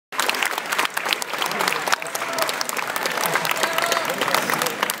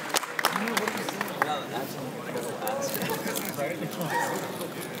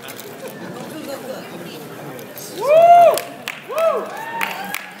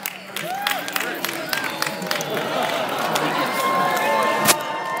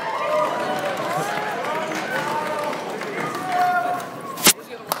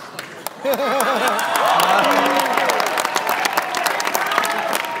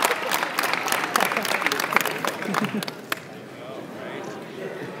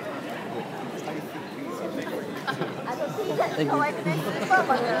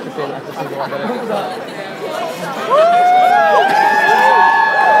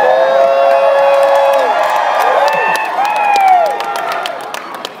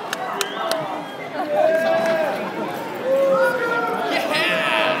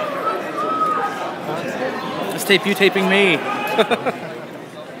Let's tape you taping me.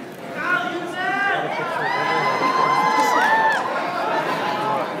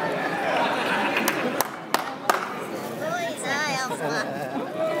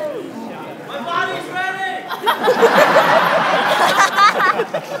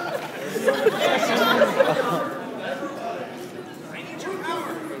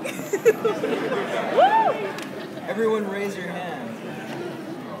 Everyone raise your hand.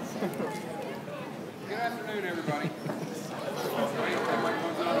 Good afternoon, everybody.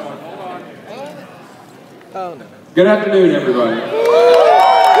 Hold on. Oh, no. Good afternoon, everybody.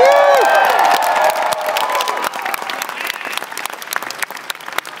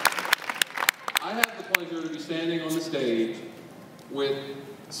 I have the pleasure to be standing on the stage with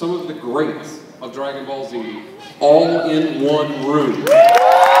some of the greats of Dragon Ball Z all in one room.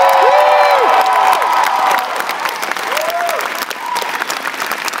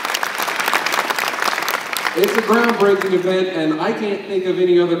 It's a groundbreaking event, and I can't think of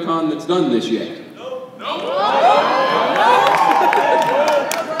any other con that's done this yet.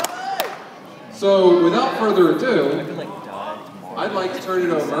 So, without further ado, I'd like to turn it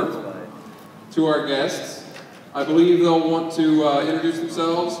over to our guests. I believe they'll want to introduce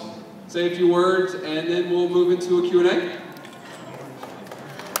themselves, say a few words, and then we'll move into a Q&A.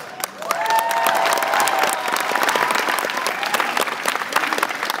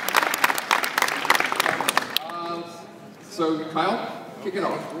 So, Kyle, kick it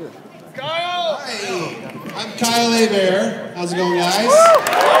off. Kyle! Hi, I'm Kyle Hebert. How's it going, guys?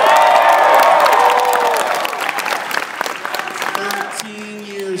 13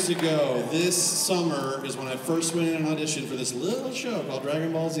 years ago, this summer is when I first went in an audition for this little show called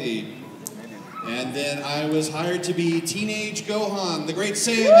Dragon Ball Z. And then I was hired to be Teenage Gohan, the Great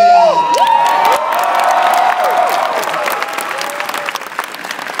Saiyaman.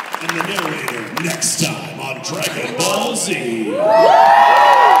 And the narrator next time on Dragon Ball Z.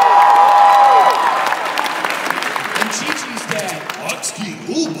 And Chi-Chi's dad, Oxkey.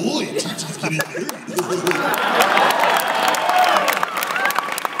 Oh boy, Chi-Chi's getting married.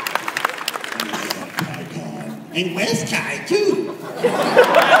 And where's Kai too?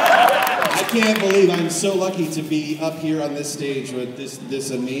 I can't believe I'm so lucky to be up here on this stage with this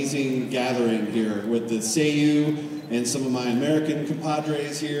amazing gathering here with the Seiyu and some of my American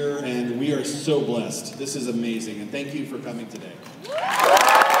compadres here, and we are so blessed. This is amazing, and thank you for coming today.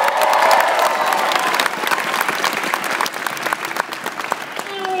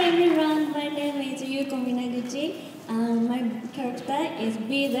 Hello everyone, my name is Yuko Minaguchi. My character is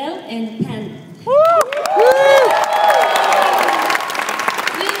Bezel and Pan.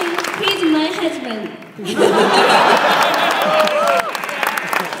 He's my husband.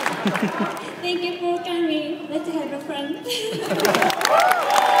 Thank you for coming. Let's have a fun.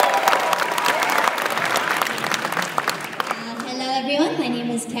 Hello everyone, my name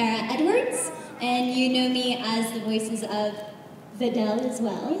is Kara Edwards, and you know me as the voices of Videl as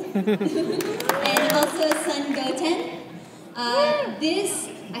well, and also Sun Goten.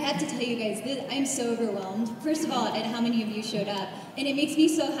 I have to tell you guys, I'm so overwhelmed. First of all, at how many of you showed up, and it makes me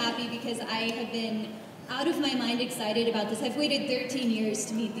so happy because I have been out of my mind excited about this. I've waited 13 years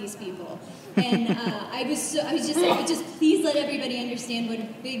to meet these people, and I was just please let everybody understand what a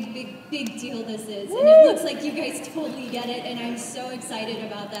big deal this is. And it looks like you guys totally get it, and I'm so excited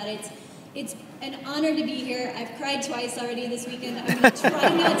about that. It's an honor to be here. I've cried twice already this weekend. I'm going to try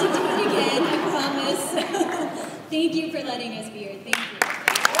not to do it again, I promise. Thank you for letting us be here. Thank you.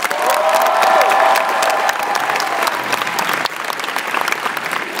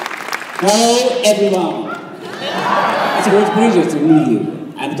 Hello everyone. It's a great pleasure to meet you.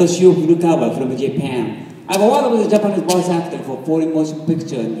 I'm Toshio Furukawa from Japan. I'm one of the Japanese voice actors for foreign motion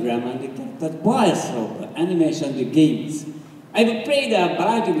picture and drama and the voice of animation and games. I've played a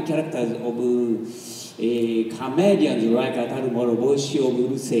variety of characters of comedians like Ataru Moroboshi of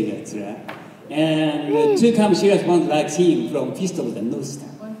Ryusei, etc. And two come serious ones like him from Fist of the North Star.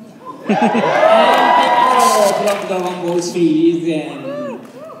 And people from the One Ball series and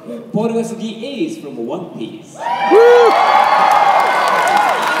Portuguese DAs from One Piece.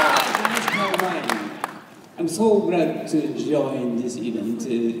 I'm so glad to join this event,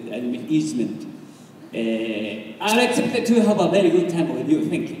 amusement. I'm expected to have a very good time with you.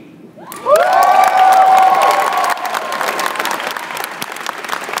 Thank you.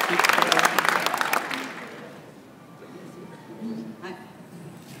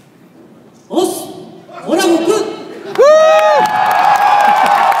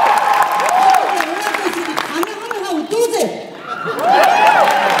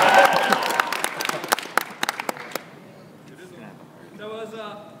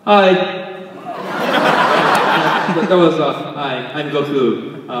 Hi. That was, hi, I'm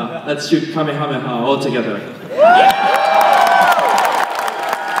Goku. Let's shoot Kamehameha all together.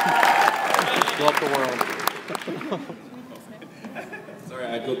 Blow up the world. Sorry,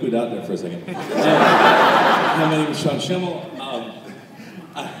 I Goku'd out there for a second. Hi, my name is Schemmel.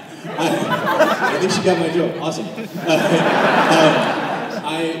 At least you got my joke. Awesome.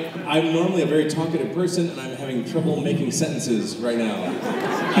 I'm normally a very talkative person, and I'm having trouble making sentences right now.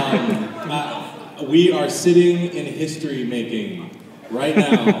 We are sitting in history making right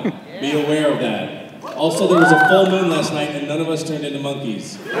now. Be aware of that. Also, there was a full moon last night, and none of us turned into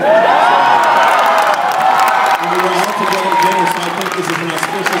monkeys. So, we were all together dinner, so I think this is an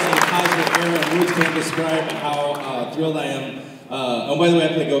auspicious and cosmic era, and words can't describe how thrilled I am. Oh, by the way, I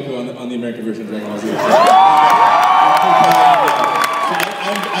play Goku on the American version of Dragon Ball Z.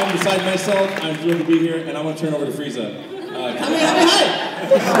 I'm beside myself. I'm thrilled to be here, and I want to turn over to Frieza.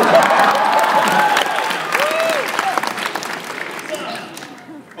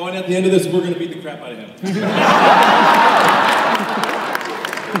 Oh, and at the end of this, we're going to beat the crap out of him.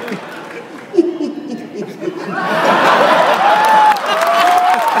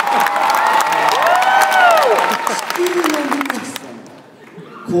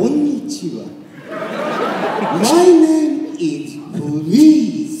 こんにちは。My name is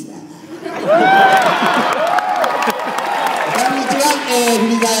Ryusei。こんにちは、フ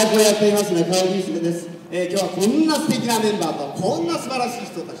リーザー役をやっていますNakaoです。今日はこんな素敵なメンバーとこんな素晴らしい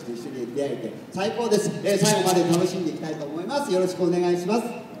人たちと一緒に出会えて最高です。最後まで楽しんでいきたいと思います。よろしくお願いします。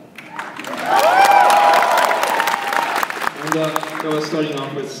And I was starting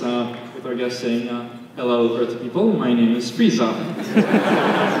off with our guest saying, hello Earth people, my name is Frieza.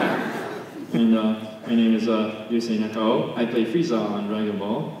 And my name is Ryusei Nakao. I play Frieza on Dragon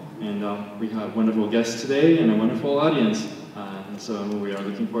Ball. And we have wonderful guests today and a wonderful audience. And so we are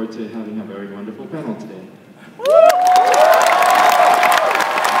looking forward to having a very wonderful panel today.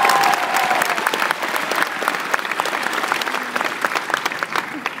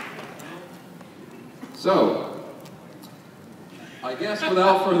 So, I guess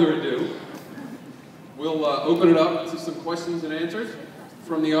without further ado, we'll open it up to some questions and answers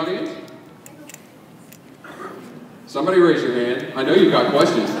from the audience. Somebody raise your hand. I know you've got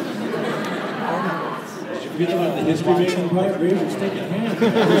questions. Did you forget about the history making part? Raise your stinking hand.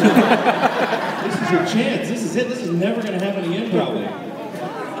 This is your chance. This is it. This is never going to happen again, probably.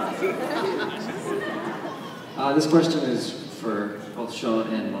 This question is for both Sean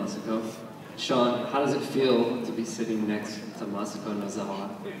and Masako. Sean, how does it feel to be sitting next to Masako Nozawa?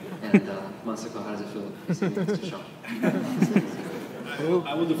 And Masako, how does it feel to be sitting next to Sean?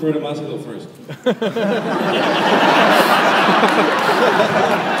 I will defer to Masako first.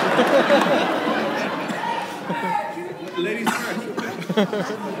 Ladies first.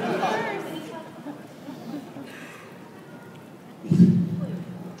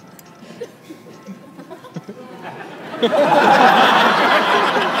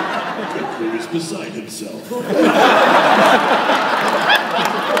 He was beside himself.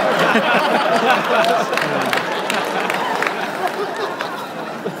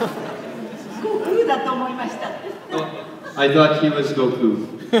 I thought he was Goku.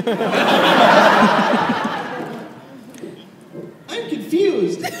 I'm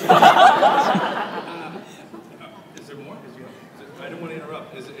confused. Is there more? I don't want to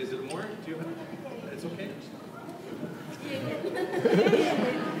interrupt. Is there more? Do you have? It's okay.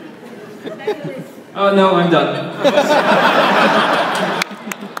 Oh no, I'm done.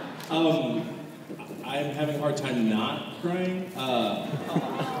 I'm having a hard time not crying.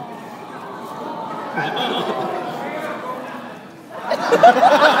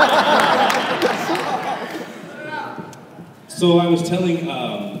 So I was telling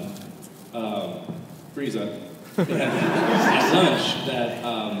Frieza at lunch that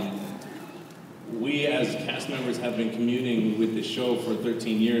we as cast members have been communing with the show for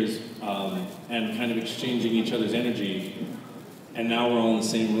 13 years and kind of exchanging each other's energy, and now we're all in the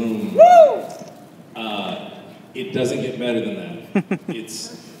same room. It doesn't get better than that.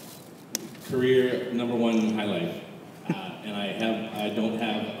 It's career #1 highlight, and I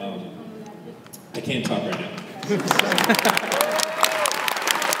can't talk right now.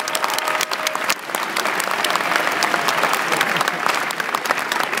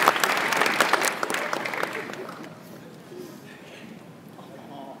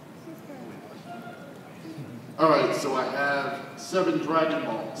 All right, so I have 7 Dragon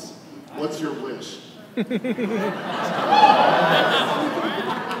Balls. What's your wish?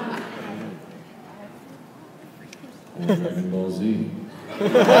 Dragon Ball Z.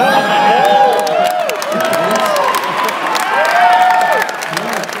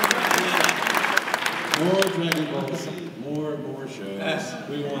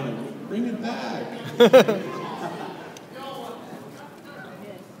 on. Bring it back.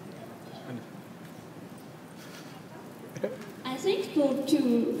 I think for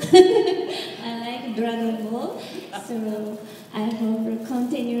two, I like Dragon Ball, so I hope it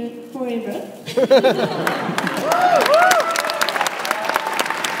continue forever. I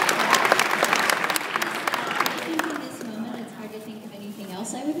think in this moment it's hard to think of anything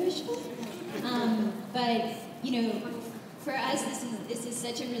else I would wish for. But you know, for us this is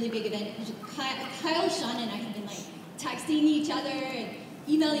such a really big event. Kyle, Sean, and I have been like texting each other and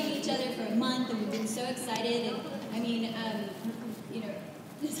emailing each other for a month, and we've been so excited. And I mean, you know,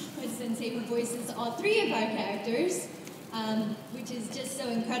 Sensei who voices all three of our characters, which is just so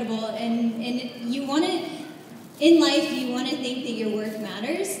incredible. And you want to, in life, you want to think that your work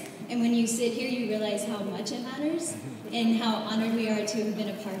matters. And when you sit here, you realize how much it matters and how honored we are to have been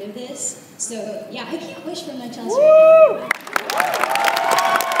a part of this. So yeah, I can't wish for much else right now.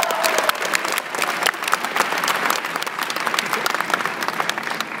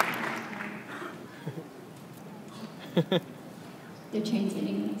 They're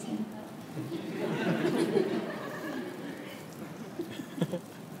translating what I'm saying.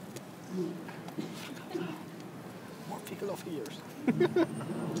 More people of ears.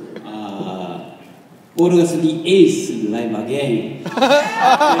 All of us the ace live again. I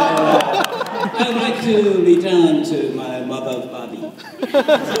would like to return to my mother's body.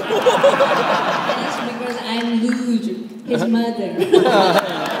 That's because I'm Luge, his mother. You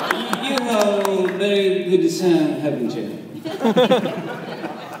have a very good son, haven't you?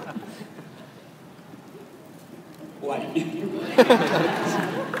 Why?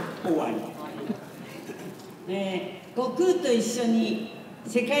 悟空と一緒に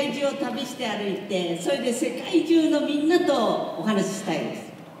世界中を旅して歩いて、それで世界中のみんなとお話ししたいで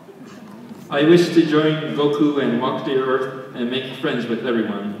す。I wish to join Goku and walk the earth and make friends with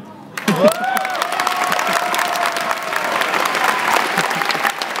everyone.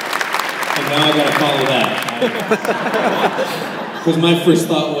 And now I gotta follow that. Because my first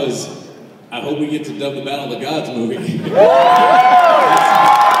thought was, I hope we get to dub the Battle of the Gods movie. That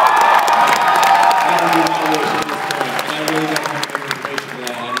would be my wish at this point. And I really don't have any information for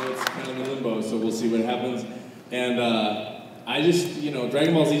that. I know it's kind of in limbo, so we'll see what happens. And I just, you know,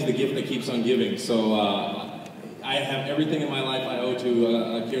 Dragon Ball Z is the gift that keeps on giving. So I have everything in my life I owe to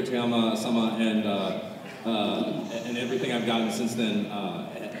Akira Toriyama-sama, and everything I've gotten since then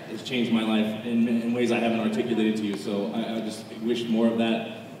has changed my life in ways I haven't articulated to you. So I just wish more of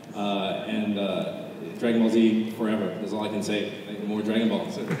that. And Dragon Ball Z forever. That's all I can say. More Dragon Ball.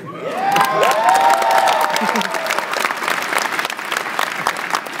 So.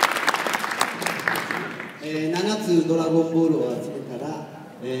 7つドラゴンボールを集めたら、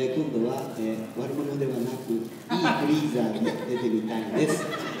今度は、悪者ではなくいいフリーザーに出てみたいです。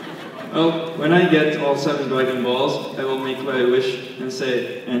Well, when I get all 7 Dragon Balls, I will make what I wish and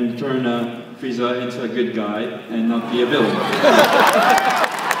say and turn Frieza into a good guy and not be a villain.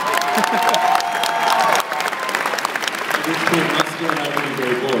 At this point, Masako and I are getting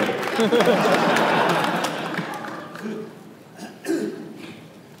very bored.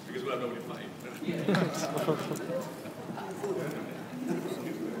 Because we'll have nobody to fight.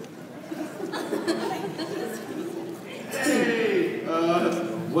 Hey,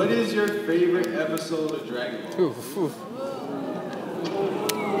 what is your favorite episode of Dragon Ball?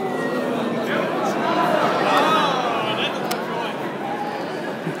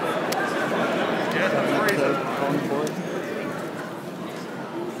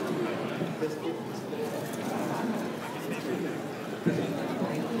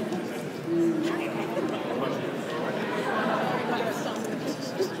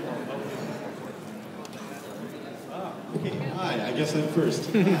 Hi, I guess I'm first.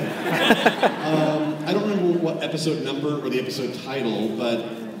 I don't remember what episode number or the episode title, but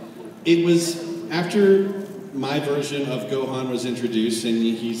it was after my version of Gohan was introduced, and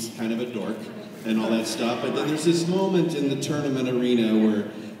he's kind of a dork and all that stuff, but then there's this moment in the tournament arena where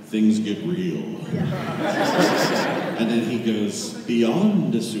things get real. And then he goes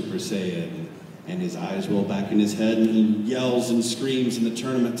beyond a Super Saiyan, and his eyes roll back in his head, and he yells and screams, and the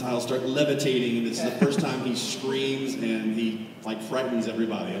tournament tiles start levitating, and this is the first time he screams, and he like frightens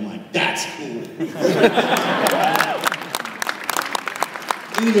everybody. I'm like, that's cool.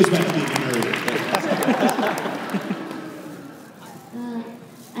 And he goes back to being a nerd.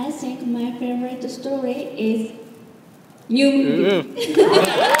 I think my favorite story is New Movie.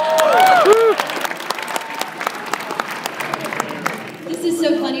 This is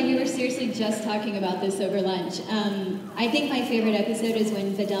so funny. We were seriously just talking about this over lunch. I think my favorite episode is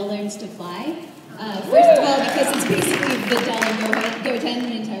when Videl learns to fly. First of all, because it's basically Videl and Goten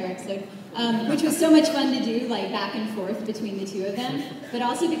the entire episode, which was so much fun to do, like back and forth between the two of them. But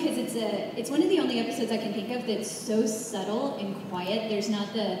also because it's one of the only episodes I can think of that's so subtle and quiet. There's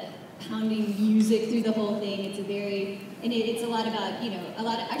not the pounding music through the whole thing. It's it's a lot about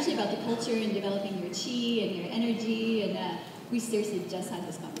actually about the culture and developing your chi and your energy. And we seriously just had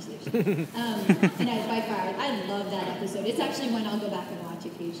this conversation. And by far, I love that episode. It's actually one I'll go back and watch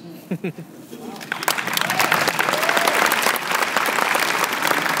occasionally.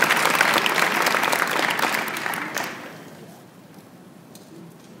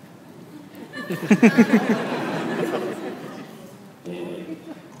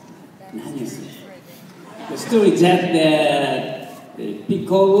 The story is that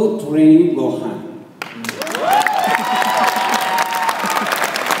Piccolo training Gohan.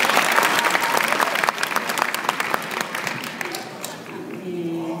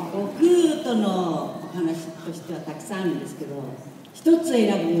 悟空とのお話としてはたくさんあるんですけど、一つ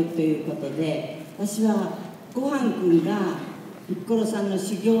選ぶということで、私はごはんくんがピッコロさんの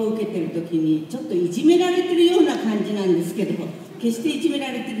修行を受けてる時にちょっといじめられてるような感じなんですけど、決していじめ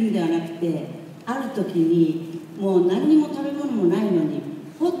られてるんではなくて、ある時にもう何にも食べ物もないのに、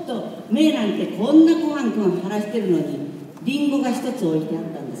ほっと目なんてこんなごはんくんを晴らしてるのに、リンゴが一つ置いてあっ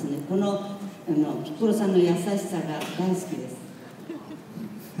たんですね。このピッコロさんの優しさが大好きです。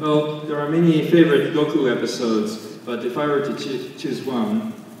Well, there are many favorite Goku episodes, but if I were to choose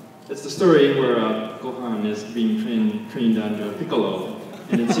one, it's the story where Gohan is being trained under Piccolo,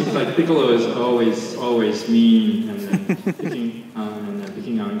 and it seems like Piccolo is always mean and then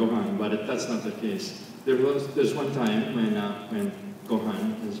picking on Gohan, but that's not the case. There's one time when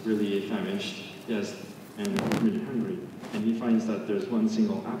Gohan is really famished, yes, and really hungry, and he finds that there's one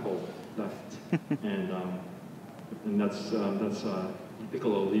single apple left, and that's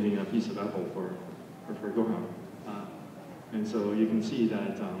Piccolo leaving a piece of apple for Gohan, and so you can see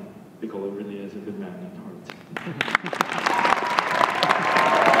that Piccolo really is a good man at heart.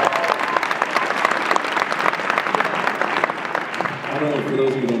 I don't know, for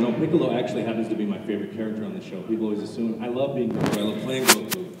those of you who don't know, Piccolo actually happens to be my favorite character on the show. People always assume, I love being Goku, I love playing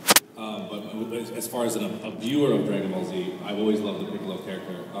Goku. But as far as a viewer of Dragon Ball Z, I've always loved the Piccolo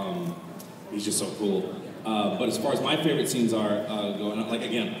character. He's just so cool. But as far as my favorite scenes are, like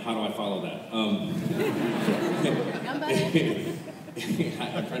again, how do I follow that? I'm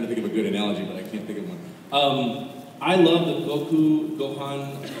trying to think of a good analogy, but I can't think of one. I love the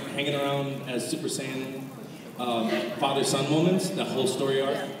Gohan hanging around as Super Saiyan father-son moments, that whole story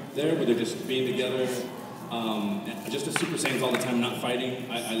arc there, where they're just being together, just as Super Saiyans all the time, not fighting.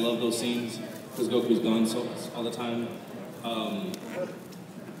 I love those scenes, because Goku's gone all the time.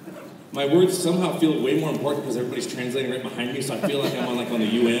 My words somehow feel way more important because everybody's translating right behind me, so I feel like I'm on the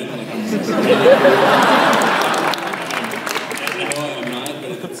UN, like I'm I know I'm not,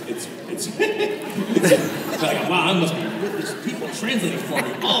 but it's like, wow, there's people translating for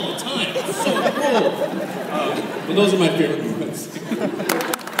me all the time. It's so cool. But those are my favorite moments.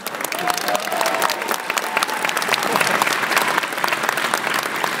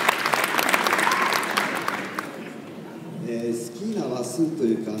 好きな話数と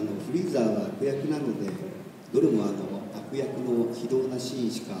いうかフリーザーは悪役なのでどれも悪役の非道なシー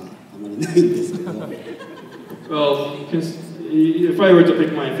ンしかあまりないんですけど Well, if I were to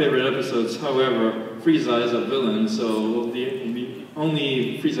pick my favorite episodes, however, Frieza is a villain, so the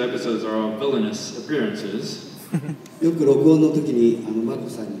only Frieza episodes are all villainous appearances. よく録音の時にマコ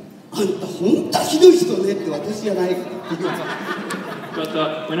さんに「あんた本当ひどい人ね」って私じゃないから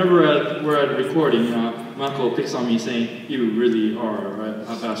But whenever we're at recording, Mako picks on me saying, "You really are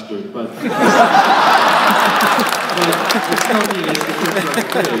a bastard." But it's not me. It's the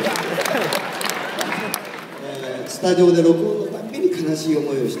character. スタジオで録音のたびに悲しい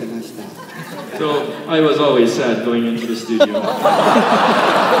思いをしてました。 So I was always sad going into the studio.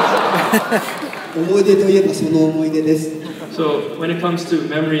 思い出といえばその思い出です。 So when it comes to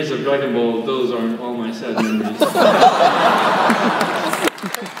memories of Dragon Ball, those are all my sad memories.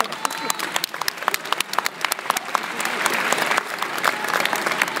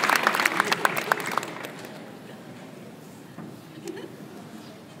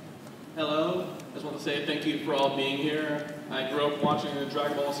 Hello, I just want to say thank you for all being here. I grew up watching the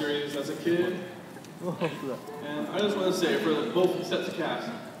Dragon Ball series as a kid. And I just want to say, for both sets of cast,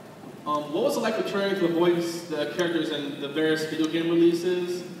 what was it like returning to voice the characters in the various video game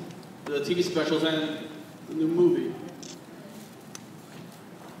releases, the TV specials, and the new movie?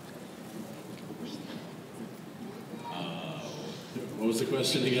 What was the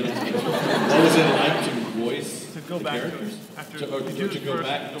question again? What was it like to voice to go the back characters? to go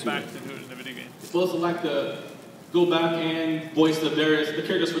back to do it in the video game. It's supposed to like to go back and voice the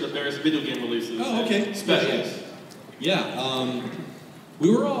characters for the various video game releases. Oh, okay. Specials. Yeah. We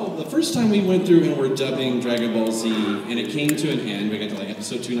were all, the first time we went through and were dubbing Dragon Ball Z, and it came to an end, we got to like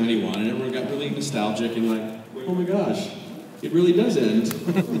episode 291, and everyone got really nostalgic and like, oh my gosh, it really does end.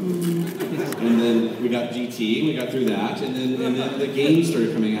 And then we got GT, and we got through that, and then the games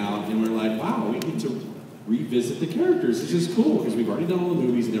started coming out, and we're like, wow, we get to revisit the characters. This is cool, because we've already done all the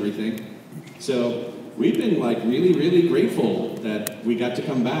movies and everything. So we've been like really, really grateful that we got to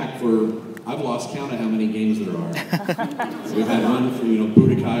come back for, I've lost count of how many games there are. We've had one from,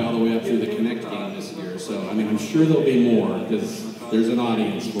 Furukawa all the way up through the Connect game this year. So, I mean, I'm sure there'll be more, because there's an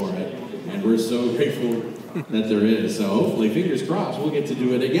audience for it. And we're so grateful that there is. So hopefully, fingers crossed, we'll get to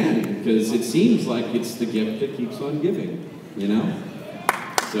do it again, because it seems like it's the gift that keeps on giving,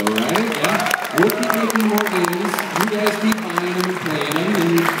 So, right? Yeah. We'll keep making more games. You guys keep buying them and playing them,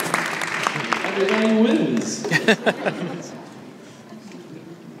 and everybody wins.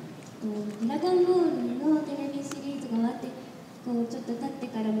 ドラゴンボールのテレビシリーズが終わってちょっと経って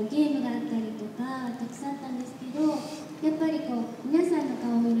からもゲームがあったりとかたくさんあったんですけど、やっぱり皆さんの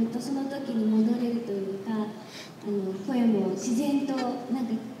顔を見るとその時に戻れるというか、声も自然となん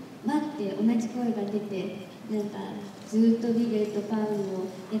かわって同じ声が出て、なんかずっとビデオとパンを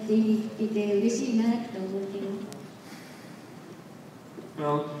やっていて嬉しいなって思っています。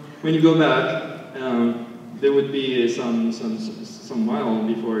 Well, when you go back, there would be some while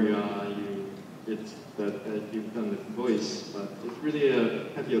before you've done the voice, but it's really a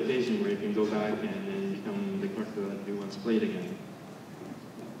happy occasion where you can go back and become the character that you once played again.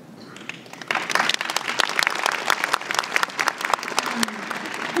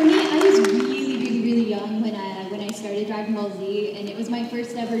 For me, I was really young when I started Dragon Ball Z, and it was my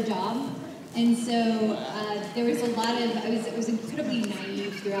first ever job. And so there was a lot of, I was incredibly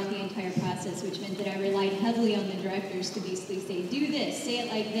naive throughout the entire process, which meant that I relied heavily on the directors to basically say, do this, say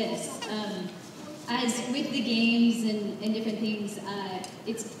it like this. As with the games and different things,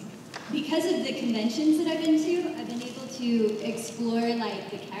 it's because of the conventions that I've been to, I've been able to explore like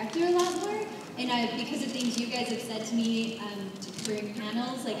the character a lot more. And because of things you guys have said to me during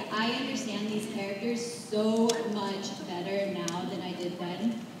panels, like I understand these characters so much better now than I did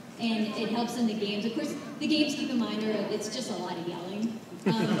then. And it helps in the games. Of course, the games, keep in mind, it's just a lot of yelling.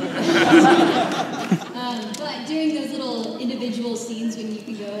 But during those little individual scenes when you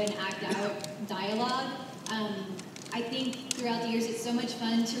can go and act out dialogue, I think throughout the years it's so much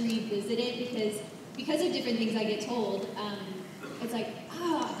fun to revisit it because of different things I get told. It's like,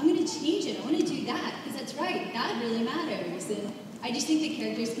 I'm going to change it. I want to do that because that's right. That really matters. And I just think the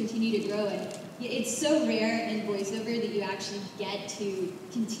characters continue to grow. And it's so rare in voiceover that you actually get to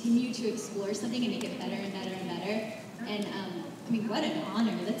continue to explore something and make it better and better and better. And I mean, what an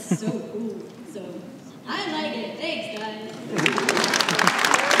honor. That's so cool. So I like it. Thanks, guys.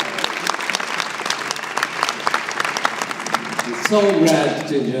 I'm so glad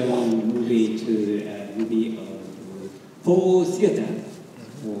to the movie for theater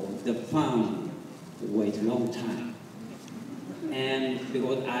for the fun wait a long time. And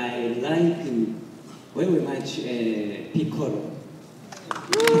because I like very much Piccolo.「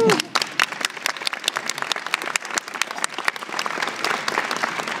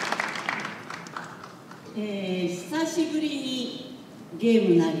久しぶりにゲー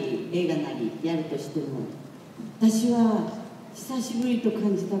ムなり映画なりやるとしても私は久しぶりと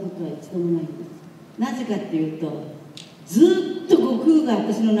感じたことは一度もないんです。なぜかっていうとずっと悟空が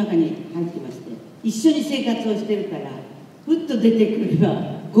私の中に入ってまして一緒に生活をしてるからふっと出てくれば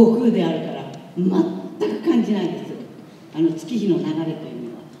悟空であるから全く感じないです。月日の流れという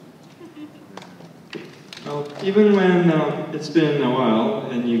のは。Well, even when it's been a while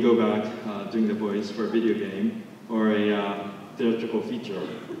and you go back doing the voice for a video game or a theatrical feature,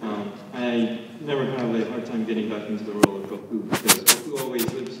 I never have a hard time getting back into the role of Goku because Goku always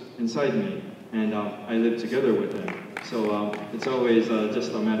lives inside me and I live together with him. So it's always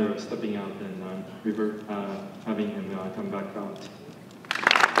just a matter of stepping out and having him come back out.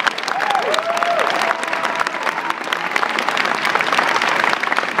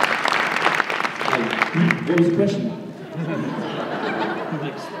 What was the question?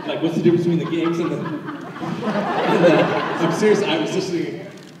 like what's the difference between the games and the... I'm serious, I was listening.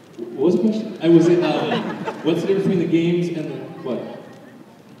 What was the question? What's the difference between the games and the... What?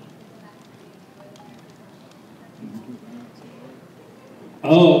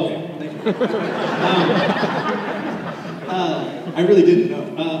 Oh, okay. Thank you. I really didn't know.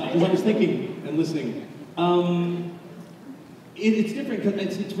 Because I was thinking and listening. It's different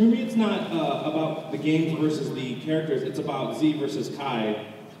because for me it's not about the games versus the characters. It's about Z versus Kai.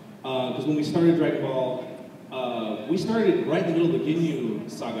 Because when we started Dragon Ball, we started right in the middle of the Ginyu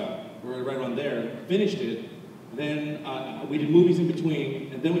saga. We're right around there. Finished it. Then we did movies in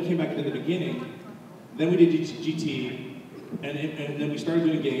between, and then we came back to the beginning. Then we did GT, and then we started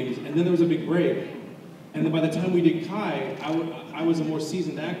doing games, and then there was a big break. And then by the time we did Kai, I was a more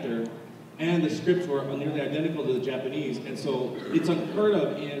seasoned actor, and the scripts were nearly identical to the Japanese, and so it's unheard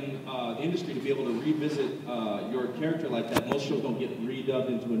of in the industry to be able to revisit your character like that. Most shows don't get redubbed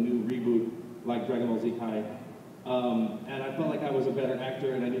into a new reboot like Dragon Ball Z Kai. And I felt like I was a better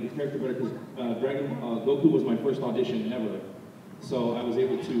actor and I knew the character better because Goku was my first audition ever. So I was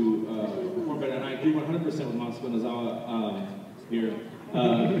able to perform better, and I agree 100% with Masako Nozawa here.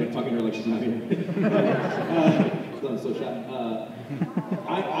 Talking to her like she's not here. I'm so shy.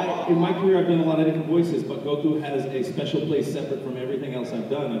 In my career, I've done a lot of different voices, but Goku has a special place separate from everything else I've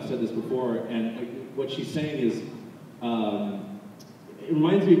done. I've said this before, and what she's saying is, it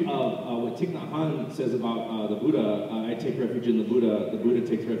reminds me of what Thich Nhat Hanh says about the Buddha. I take refuge in the Buddha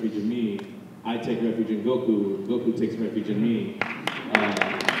takes refuge in me. I take refuge in Goku, Goku takes refuge in me. And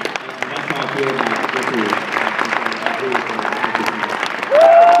that's how I feel about Goku.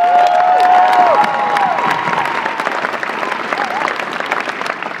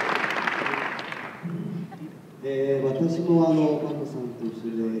私もマコさんと一緒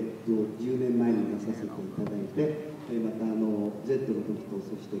で10年前に出させていただいて、またZ の時とそ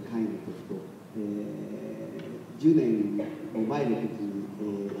して会の時と、10年前の時に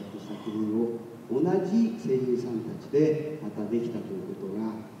やった作品を同じ声優さんたちでまたできたということが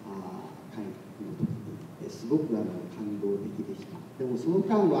会の時にすごく感動的でした。でもその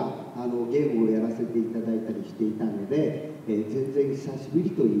間はゲームをやらせていただいたりしていたので、全然久しぶ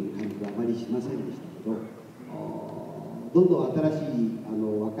りという感じはあまりしませんでしたけど、どんどん新しい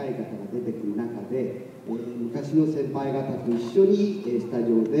若い方が出てくる中で、昔の先輩方と一緒にスタ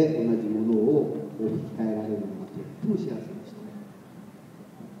ジオで同じものを吹き替えられるのがとっても幸せでし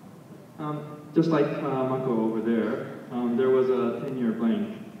た。Just like Mako over there, there was a 10-year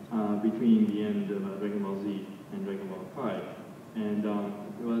blank between the end of Dragon Ball Z and Dragon Ball Kai, and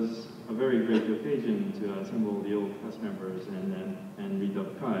it was a very great occasion to assemble the old cast members and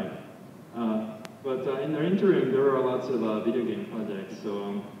redub Kai. But in the interim, there were lots of video game projects,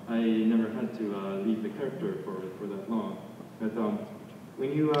 so I never had to leave the character for that long. But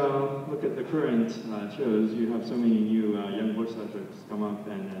when you look at the current shows, you have so many new young voice actors come up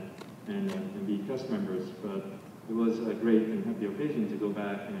and be cast members. But it was a great and happy occasion to go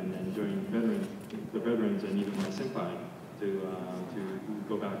back and join the veterans and even my senpai to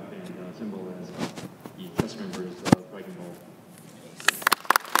go back and assemble as the cast members of Dragon Ball.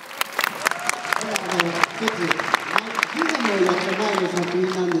 一つ、10年もやった前の作品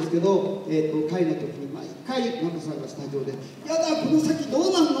なんですけど、会の時に毎回マコさんがスタジオで「やだ、この先ど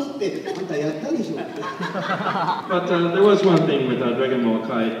うなんの?」ってあんたやったでしょって。But there was one thing with Dragon Ball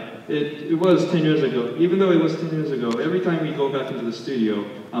Kai. It was 10 years ago. Even though it was 10 years ago, every time we go back into the studio,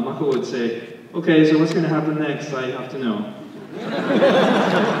 Mako would say, "Okay, so what's going to happen next? I have to know."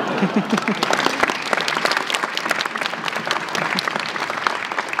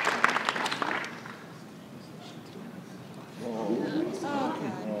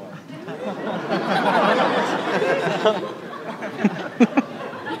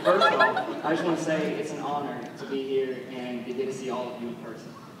 First of all, I just want to say it's an honor to be here and to get to see all of you in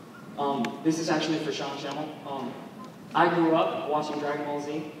person. This is actually for Sean Schemmel. I grew up watching Dragon Ball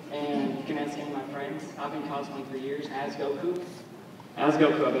Z, and you can ask any of my friends. I've been cosplaying for years as Goku. I've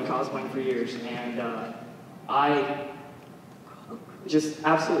been cosplaying for years, and I just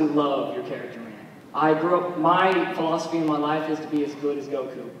absolutely love your character, man. I grew up, my philosophy in my life is to be as good as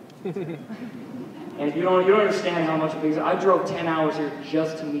Goku. And you don't understand how much because I drove 10 hours here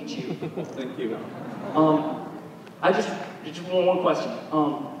just to meet you. Thank you. I just one question.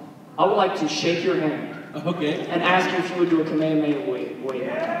 I would like to shake your hand. Okay. And ask you if you would do a Kamehameha wave.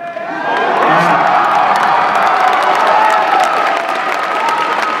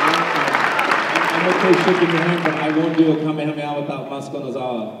 I'm okay shaking your hand, but I won't do a Kamehameha without Masako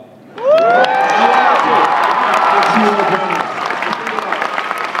Nozawa.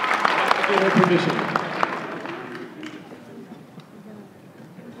 Give her permission.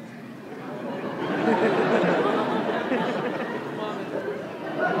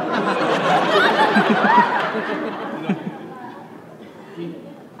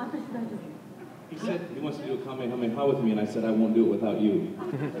 He said he wants to do a Kamehameha with me, and I said I won't do it without you.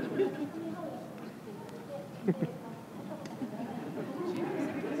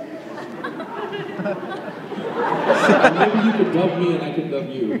 Maybe you you could dub me and I could dub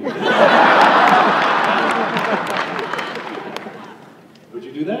you. Would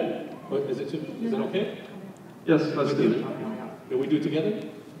you do that? Is it okay? Yes, let's do it. Can we do it together?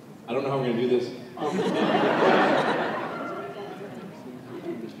 I don't know how we're going to do this. I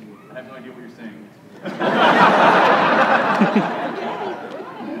have no idea what you're saying.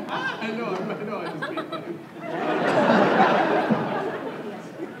 I know, I just made fun.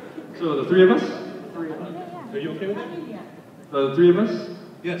 So the three of us? Are you okay with that? The three of us?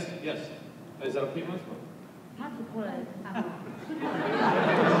 Yes, yes. Is that okay, Masako?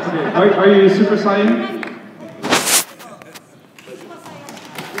 Okay. Are you Super Saiyan?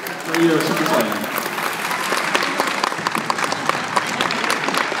 Are you a Super Saiyan?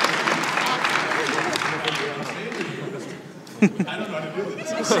 I don't know how to do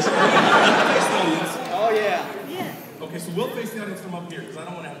this. Oh, yeah. Okay, so we'll face the audience from up here, because I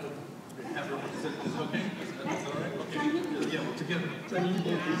don't want to have to have it. Is it okay? Is that all right? Okay. Yeah, we're together.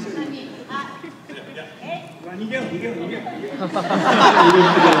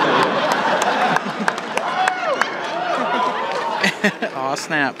 Aw,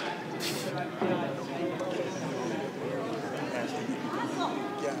 snap.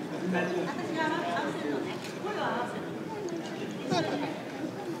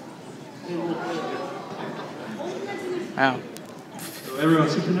 Wow. So everyone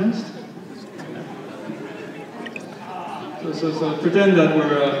synchronized? So pretend that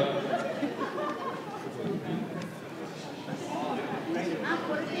we're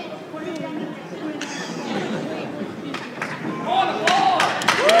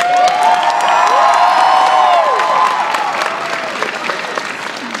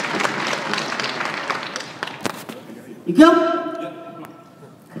いくよ。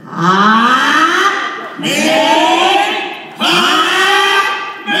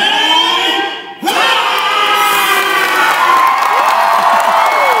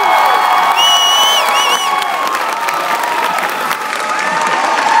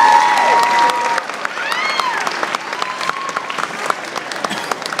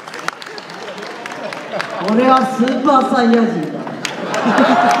俺はスーパーサイヤ人だ。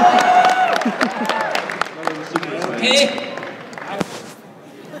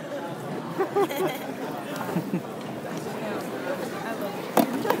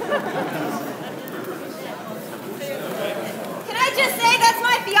Can I just say that's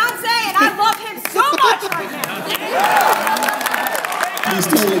my fiance and I love him so much right now? He's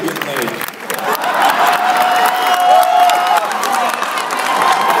totally getting laid.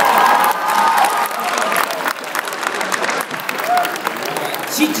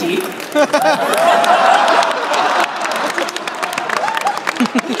 Chichi?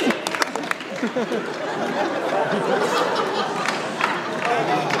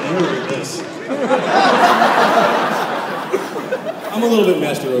 I'm a little bit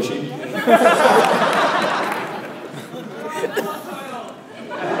Master Roshi.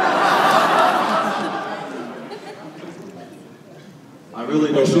 I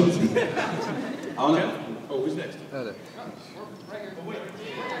really don't know. I wanna, Oh, who's next? I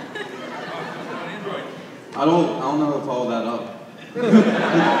don't know if all that up.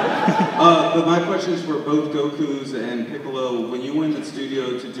 But my question is for both Gokus and Piccolo. When you went in the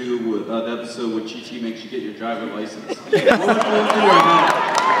studio to do the episode where Chi-Chi makes you get your driver license, what was going through your head?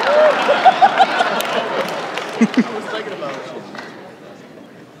 I was thinking about it.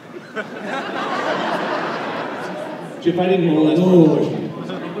 If I didn't know, that's one question.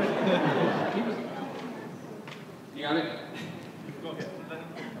 You got it?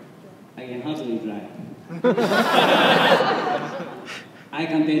 I can hardly drive. I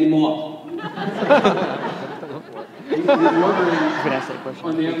can't anymore.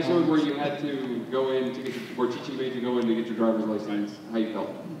 On the episode where you had to go in to get where Chi-Chi made you go in to get your driver's license, how you felt?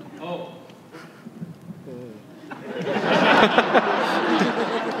 Oh.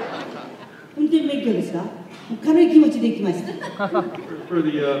運転免許ですか？軽い気持ちで行きました。 For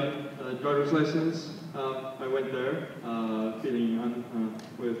the driver's license, I went there feeling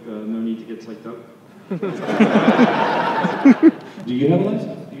with no need to get psyched up. Do you have a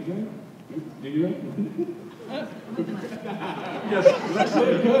license? Do you drive? Do you drive? Yes, that's so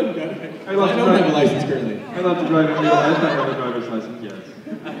good. I don't have a license currently. I love to drive in real life. I have a driver's license, yes.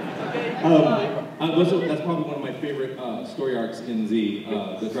 That's probably one of my favorite story arcs in Z.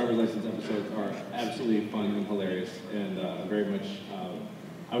 The driver's license episodes are absolutely fun and hilarious, and very much.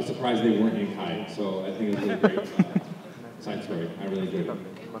 I was surprised they weren't in Kai, so I think it was a really great side story. I really enjoyed it.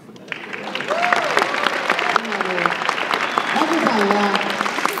 マコさんは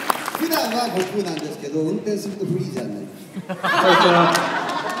普段は悟空なんですけど運転するとフリーザになりま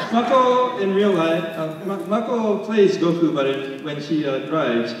す。Mako in real life, Mako plays Goku, but when she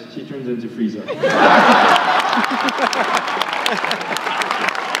drives, she turns into Frieza.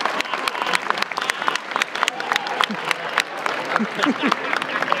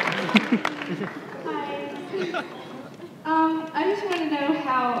 I just want to know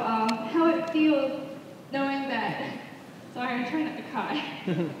how it feels knowing that, sorry, I'm trying not to cry,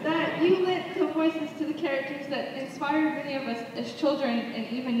 that you lent the voices to the characters that inspired many of us as children and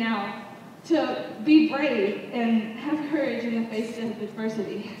even now to be brave and have courage in the face of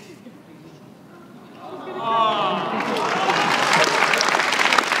adversity.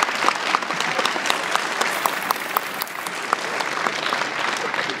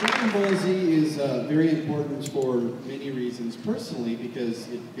 Dragon Ball Z is very important for many reasons. Personally, because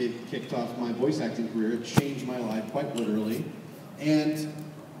it kicked off my voice acting career. It changed my life quite literally. And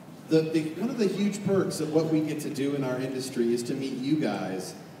one of the huge perks of what we get to do in our industry is to meet you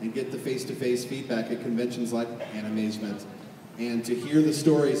guys and get the face-to-face feedback at conventions like Animazement, and to hear the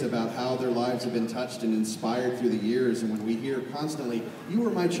stories about how their lives have been touched and inspired through the years. And when we hear constantly, "You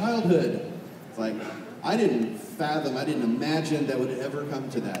were my childhood," it's like, I didn't fathom, I didn't imagine that would ever come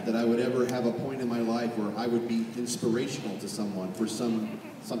to that I would ever have a point in my life where I would be inspirational to someone for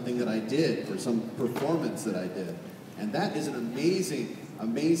something that I did, for some performance that I did. And that is an amazing,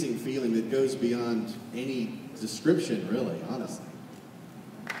 amazing feeling that goes beyond any description, really, honestly.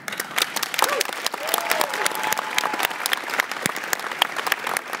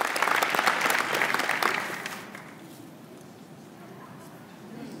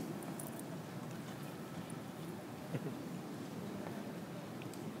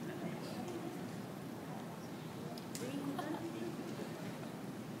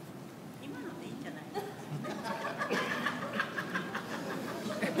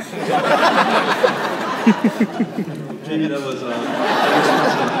 Maybe that was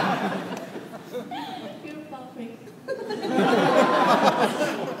You're perfect.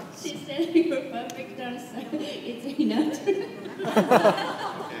 She said you're perfect dancer. It's enough.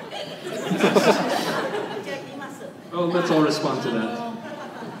 Oh, let's all respond to that.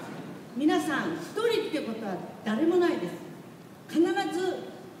 皆さん、一人ってことは誰もないです。必ず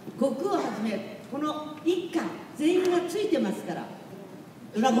悟空をはじめこの一家全員がついてますから。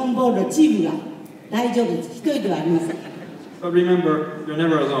ドラゴンボールのチームが大丈夫です。一人ではありません。But remember, you're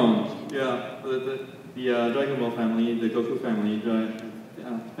never alone. Yeah, the Dragon Ball family, the Goku family,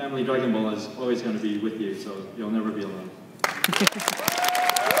 family Dragon Ball is always going to be with you, so you'll never be alone. I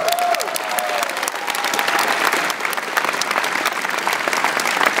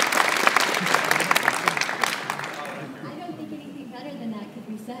don't think anything better than that could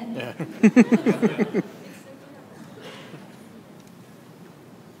be said.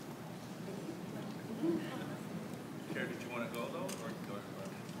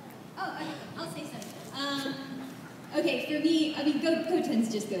 I'll say so. Okay, for me, I mean, Goten's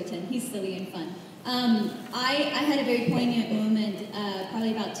just Goten. He's silly and fun. I had a very poignant moment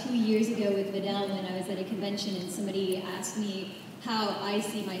probably about 2 years ago with Videl when I was at a convention and somebody asked me how I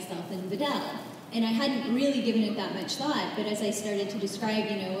see myself in Videl. And I hadn't really given it that much thought, but as I started to describe,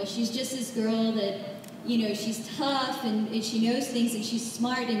 well, she's just this girl that, she's tough and she knows things and she's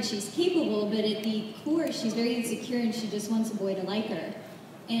smart and she's capable, but at the core, she's very insecure and she just wants a boy to like her.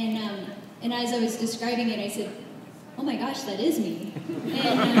 And as I was describing it, I said, oh my gosh, that is me.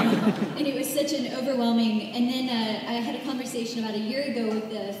 And it was such an overwhelming, and then I had a conversation about a year ago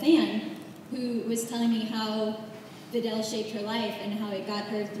with a fan who was telling me how Videl shaped her life and how it got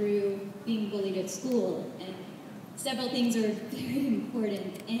her through being bullied at school. And several things are very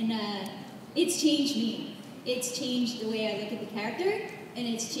important. And it's changed me. It's changed the way I look at the character, and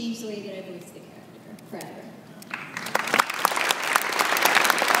it's changed the way that I voice the character forever.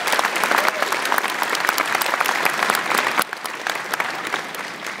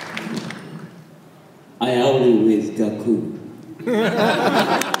 I always Goku.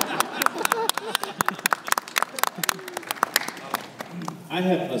 I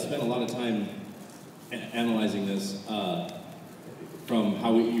have spent a lot of time analyzing this from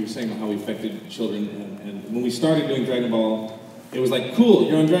how you were saying how we affected children. And when we started doing Dragon Ball, it was like, cool,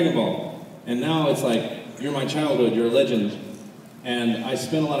 you're on Dragon Ball. And now it's like, you're my childhood, you're a legend. And I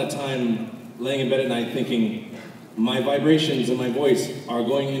spent a lot of time laying in bed at night thinking, my vibrations and my voice are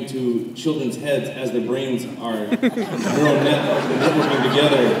going into children's heads as their brains are networking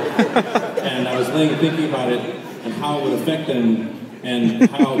together. And I was thinking about it and how it would affect them, and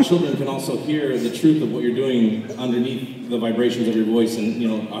how children can also hear the truth of what you're doing underneath the vibrations of your voice. And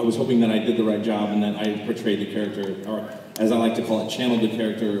I was hoping that I did the right job and that I portrayed the character, or as I like to call it, channeled the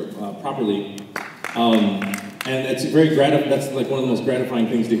character properly. And it's very that's like one of the most gratifying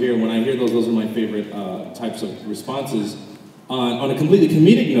things to hear. When I hear those are my favorite types of responses. On a completely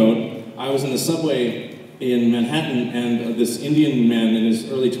comedic note, I was in the subway in Manhattan, and this Indian man in his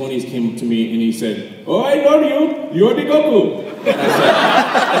early 20s came up to me and he said, "Oh, I know you! You're the Goku!" And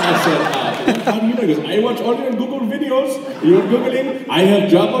I said, "How do you know?" He goes, "I watch all your Google videos. You're Googling. I have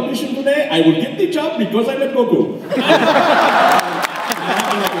job audition today. I will get the job because I met Goku." That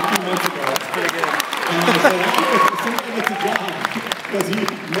happened like a few months ago. And I said, "I think he gets a job because he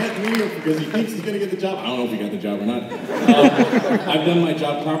met me or because he thinks he's going to get the job." I don't know if he got the job or not. I've done my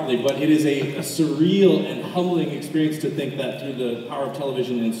job properly, but it is a surreal and humbling experience to think that through the power of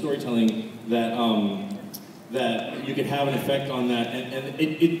television and storytelling that that you can have an effect on that, and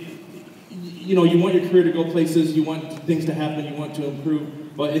you know, you want your career to go places, you want things to happen, you want to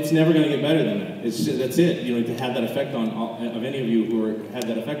improve, but it's never going to get better than that. That's it. You know, to have that effect on of any of you who had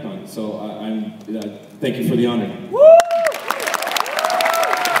that effect on. So thank you for the honor. Woo!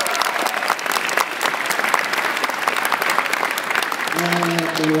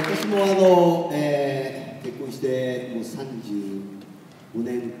 私も結婚してもう35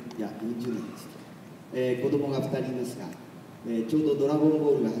年いや40年です、子供が2人いますが、ちょうど「ドラゴン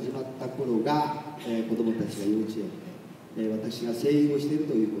ボール」が始まった頃が、子供たちが幼稚園で、私が声優をしている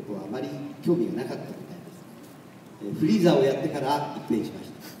ということはあまり興味がなかったみたいです、フリーザをやってから一変しまし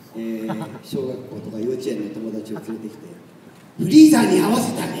た、小学校とか幼稚園の友達を連れてきてフリーザに合わ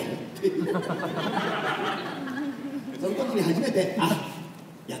せてあげるっていうその時に初めて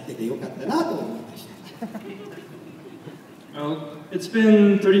やっててよかったなと思いました。Well, it's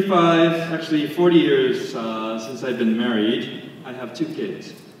been 35, actually 40 years since I've been married. I have 2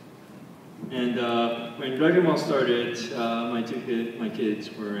 kids. And when Dragon Ball started, my kids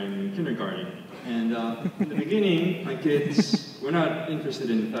were in kindergarten. And in the beginning, my kids were not interested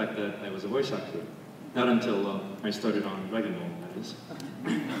in the fact that I was a voice actor. Not until I started on Dragon Ball, that is.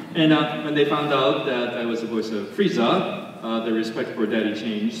 And when they found out that I was the voice of Frieza, their respect for Daddy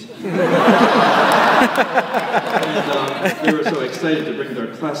changed. And they were so excited to bring their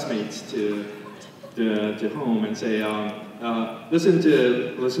classmates to home and say, listen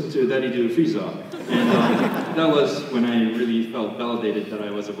to Daddy do Frieza. And that was when I really felt validated that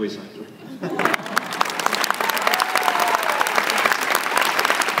I was a voice actor.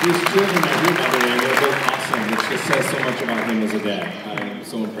 His children are here, by the way, and they're both awesome, which just says so much about him as a dad. I'm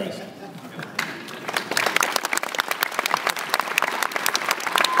so impressed.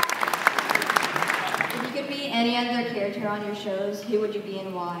 If you could be any other character on your shows, who would you be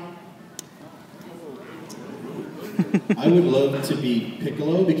and why? I would love to be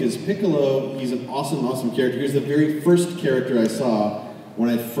Piccolo, because Piccolo, he's an awesome, awesome character. He was the very first character I saw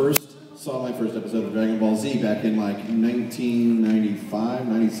when I first saw my first episode of Dragon Ball Z back in like 1995,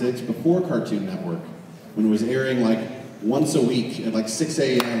 96, before Cartoon Network, when it was airing like once a week at like 6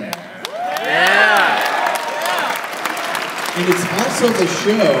 a.m. Yeah! And it's also the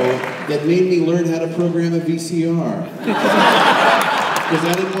show that made me learn how to program a VCR. Because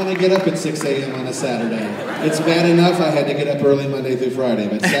I didn't want to get up at 6 a.m. on a Saturday. It's bad enough I had to get up early Monday through Friday,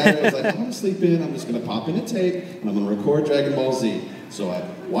 but Saturday I was like, I'm going to sleep in, I'm just going to pop in a tape, and I'm going to record Dragon Ball Z. So I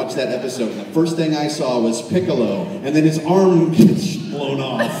watched that episode, and the first thing I saw was Piccolo, and then his arm gets blown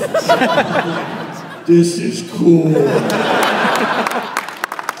off. This is cool.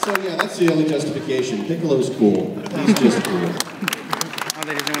 So yeah, that's the only justification. Piccolo's cool. He's just cool.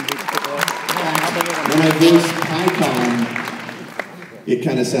 When I voice Python, it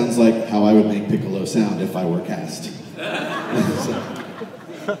kind of sounds like how I would make Piccolo sound if I were cast. So.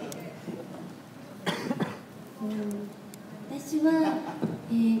 私は、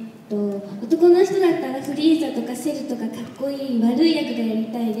男の人だったらフリーザとかセルとかかっこいい悪い役がやり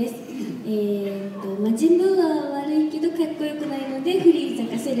たいです。魔人ブーは悪いけどかっこよくないのでフリーザ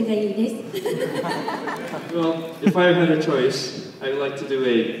かセルがいいです。Well, if I had a choice, I'd like to do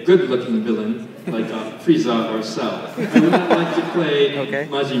a good-looking villain, like Frieza or Cell. I would not like to play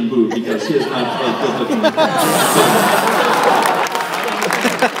Majin Buu because he is not a good-looking villain.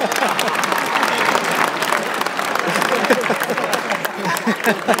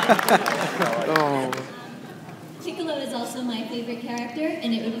 Piccolo is also my favorite character,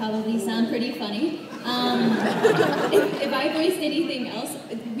 and it would probably sound pretty funny. If I voiced anything else,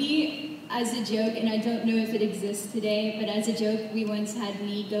 we, as a joke, and I don't know if it exists today, but as a joke, we once had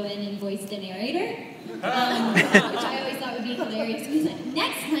me go in and voice the narrator, which I always thought would be hilarious. He was like,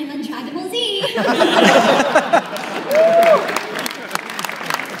 next time on Dragon Ball Z!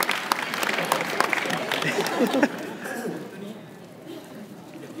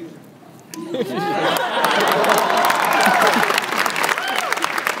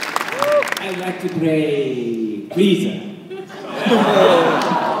 I'd like to play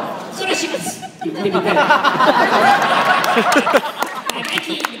願いしますって言ってみたい。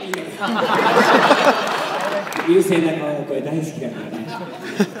優勢な顔の声大好きだからね。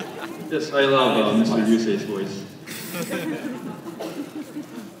Yes, I love Mr. Ryusei's voice.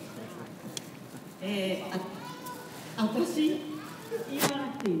 私言わ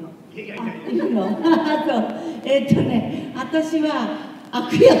なくていいの？いいの？私は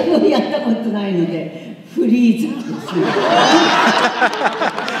悪役をやったことないのでフリーザーです。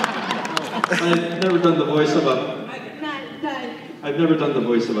I've never done the voice of a. I've never done the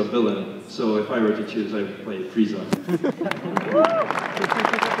voice of a villain, so if I were to choose, I would play Frieza.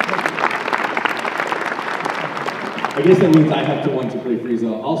 I guess that means I have to want to play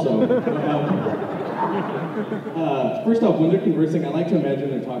Frieza also. First off, when they're conversing, I like to imagine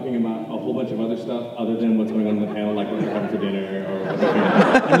they're talking about a whole bunch of other stuff other than what's going on in the panel, like what they're having for dinner, or and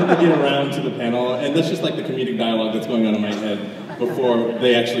then they get around to the panel, and that's just like the comedic dialogue that's going on in my head before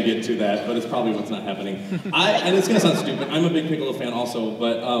they actually get to that, but it's probably what's not happening. And it's gonna sound stupid, I'm a big Piccolo fan also,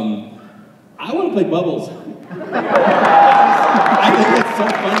 but I want to play Bubbles. I think it's so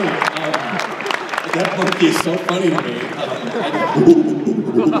funny. That monkey is so funny to me.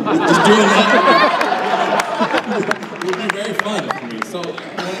 Just doing that would be very fun for me. So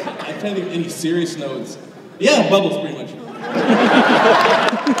I can't think of any serious notes. Yeah, Bubbles, pretty much.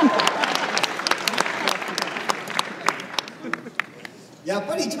 やっ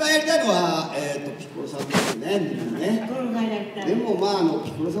ぱり一番やりたいのは、ピコロさんですよね、みんなね。ピコロがやりたい。でもまあ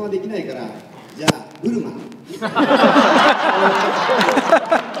ピコロさんはできないから、じゃあブルマ。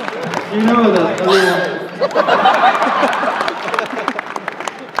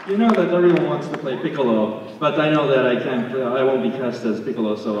You know that everyone wants to play Piccolo, but I know that I can't. I won't be cast as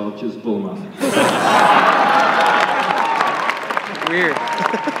Piccolo, so I'll choose Bulma. Weird.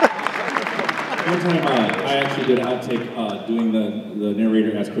 One time I actually did an outtake doing the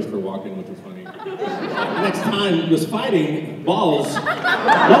narrator as Christopher Walken, which was funny. The next time was fighting balls,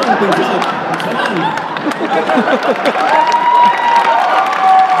 blowing things up. It's fun.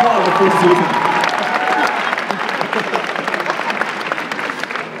 Oh, the first season.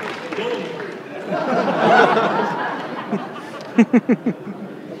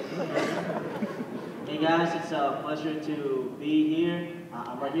 Hey guys, it's a pleasure to be here.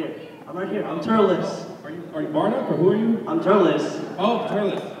 I'm right here. I'm Turles. Are you Bardock or who are you? I'm Turles. Oh,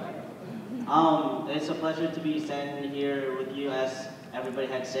 Turles. It's a pleasure to be standing here with you. As everybody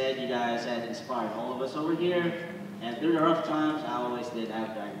had said, you guys had inspired all of us over here. And through the rough times, I always did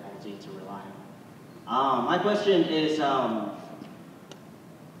have Dragon Ball Z to rely on. My question is,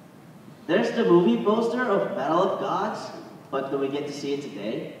 there's the movie poster of Battle of Gods, but do we get to see it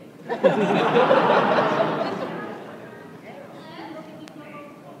today?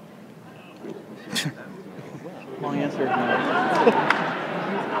 Long answer.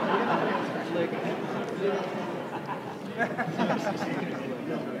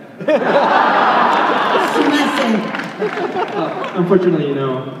 Unfortunately,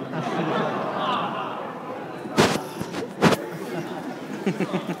 no.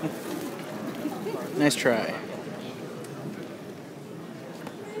 Nice try.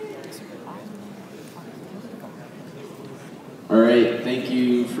 All right, thank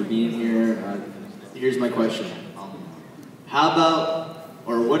you for being here. Here's my question. How about,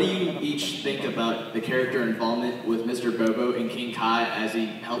 or what do you each think about the character involvement with Mr. Bobo and King Kai as he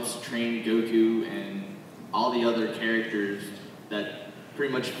helps train Goku and all the other characters that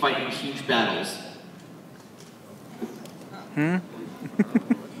pretty much fight in huge battles?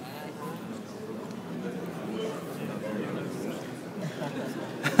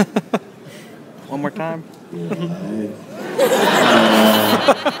 One more time. I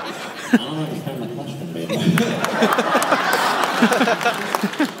don't understand the question, baby.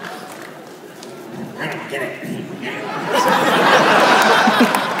 I don't get it.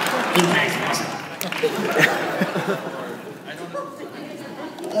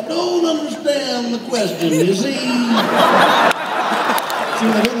 I don't understand the question, you see? See,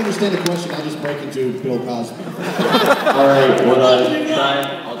 when I don't understand the question, I'll just break into Bill Cosby. All right,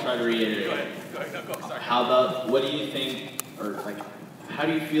 I'll try to reiterate. How about, what do you think, or like, how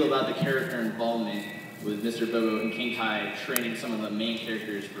do you feel about the character involvement with Mr. Bobo and King Kai training some of the main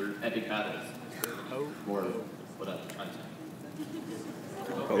characters for epic battles? Or whatever, trying to say.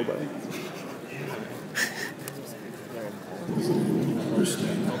 Bobo.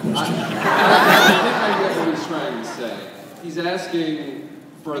 I think I get what he's trying to say. He's asking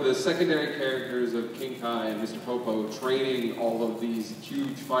for the secondary characters of King Kai and Mr. Popo training all of these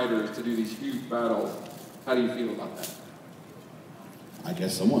huge fighters to do these huge battles. How do you feel about that? I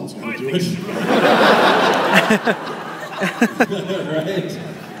guess someone's going to do it. Right?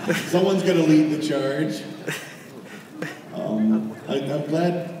 Someone's gonna lead the charge. I'm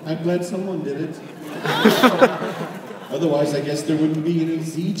glad someone did it. Otherwise, I guess there wouldn't be any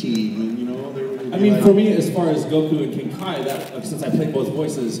Z team, you know. There would I mean, for me, as far as Goku and King Kai, that since I played both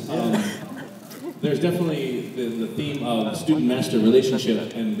voices, there's definitely the theme of student-master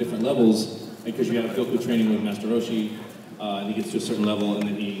relationship and different levels, because you have Goku training with Master Roshi, and he gets to a certain level, and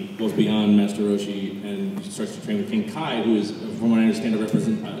then he goes beyond Master Roshi and starts to train with King Kai, who is, from what I understand, a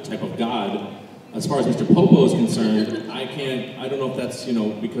type of god. As far as Mr. Popo is concerned, I don't know if that's, you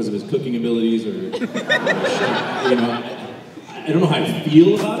know, because of his cooking abilities or you know, I don't know how I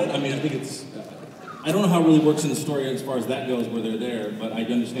feel about it. I mean, I think it's, I don't know how it really works in the story as far as that goes, where they're there, but I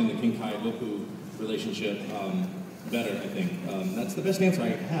understand the King Kai Goku relationship better, I think. That's the best answer I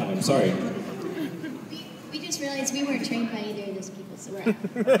have, I'm sorry. We just realized we weren't trained by either of those people, so we're out.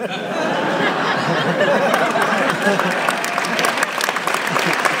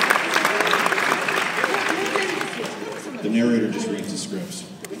 The narrator just reads the scripts.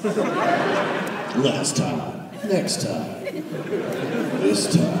 Last time, next time, this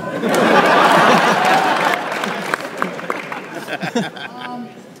time.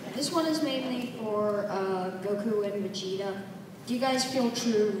 This one is mainly for Goku and Vegeta. Do you guys feel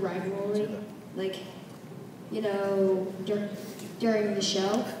true rivalry? Like, you know, during the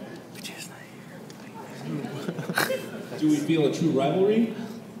show? Do we feel a true rivalry?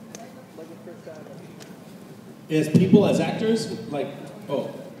 As people, as actors? Like,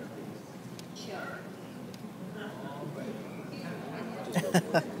 oh.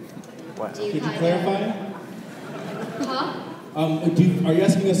 Could you clarify? Huh? Are you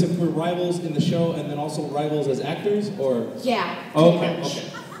asking us if we're rivals in the show and then also rivals as actors, or? Yeah. Oh, okay, okay.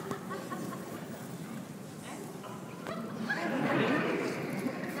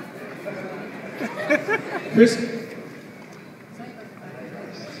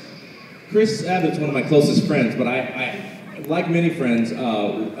 Chris Abbott's one of my closest friends, but I like many friends,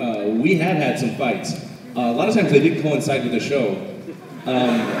 we have had some fights. A lot of times they did coincide with the show.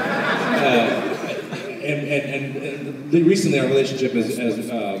 And recently our relationship has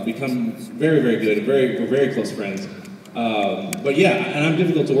become very, very good. We're very close friends. But yeah, and I'm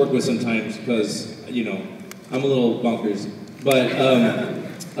difficult to work with sometimes because, you know, I'm a little bonkers. But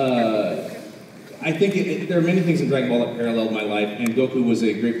I think there are many things in Dragon Ball that paralleled my life, and Goku was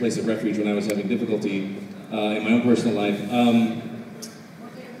a great place of refuge when I was having difficulty in my own personal life.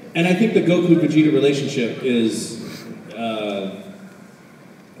 And I think the Goku-Vegeta relationship is,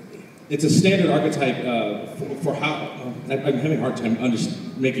 it's a standard archetype for how, I'm having a hard time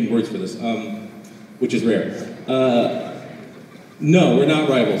making words for this, which is rare. No, we're not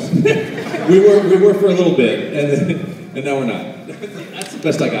rivals. we were for a little bit, and now we're not. That's the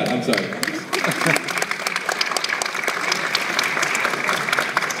best I got, I'm sorry.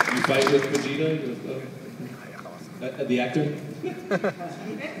 You fight with Vegeta, the actor?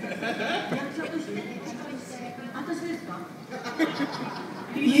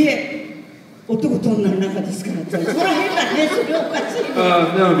 いえ、男と女の中ですから。それは変だね、それおかしいね。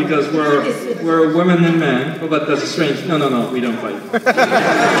No, because we're women and men. Oh, but that's strange. No, we don't fight.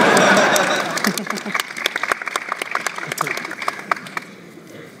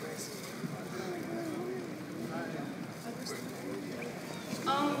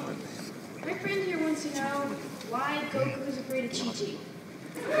 My friend here wants to know why Goku is afraid of Chi-Chi.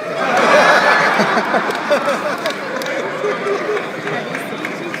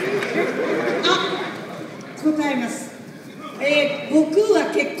 答えます。悟空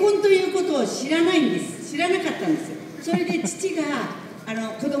は結婚ということを知らないんです。知らなかったんですよ。それで父が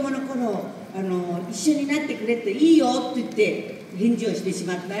子供の頃一緒になってくれっていいよって言って返事をしてし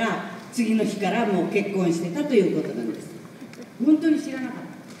まったら、次の日からもう結婚してたということなんです。本当に知らなかっ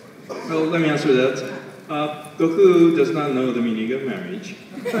た。 Well, let me answer that. Goku does not know the meaning of marriage.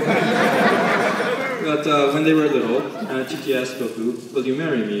 But when they were little, Chi-Chi asked Goku, "Will you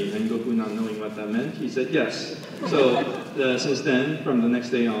marry me?" And Goku, not knowing what that meant, he said yes. So since then, from the next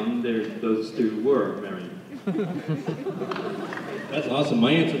day on, those two were married. That's awesome.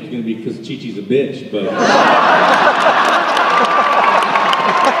 My answer was going to be because Chi-Chi's a bitch, but...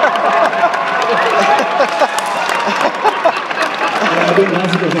 I think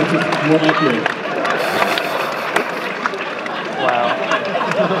Masako answer is more accurate. Wow.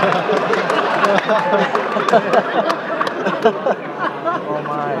 Oh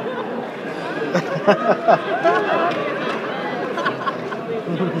my.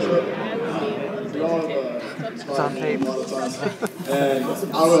 It's on tape. And I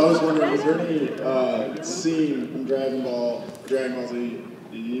was wondering, is there any scene from Dragon Ball Z,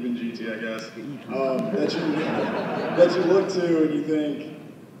 even GT, I guess, that you look to and you think,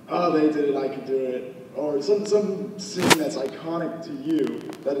 oh, they did it, I could do it. Or some scene that's iconic to you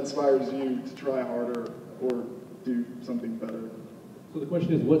that inspires you to try harder or do something better. So the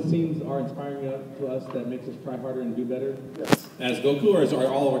question is, what scenes are inspiring to us that makes us try harder and do better? Yes. As Goku, or are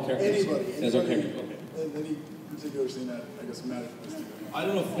all of our characters? Anybody. As our characters, okay. Any particular scene that, I guess, matters. I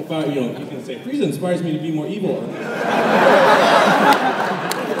don't know if I, you can say, Frieza inspires me to be more evil.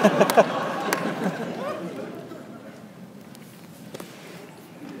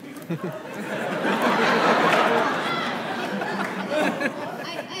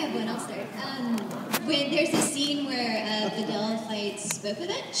 I have one, I'll start. When there's a scene where Videl fights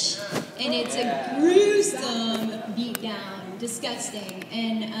Bokovich, and it's a gruesome beatdown, disgusting,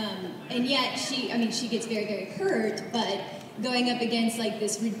 and yet she gets very, very hurt, but going up against like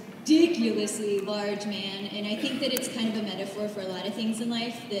this ridiculously large man, and I think that it's kind of a metaphor for a lot of things in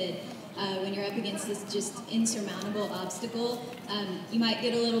life, that when you're up against this just insurmountable obstacle, you might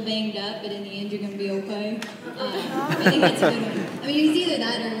get a little banged up, but in the end you're going to be okay. I think that's a good one. I mean, it's either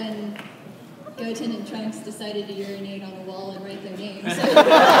that or when Goten and Trunks decided to urinate on a wall and write their names.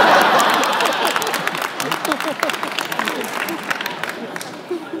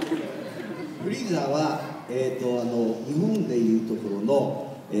フリーザは、日本でいうところ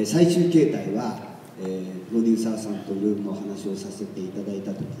の、最終形態は、プロデューサーさんといろいろなお話をさせていただい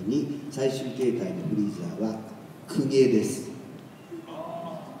たときに、最終形態のフリーザは公家です。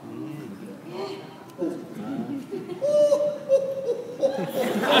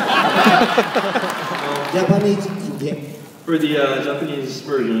Japanese公家. For the Japanese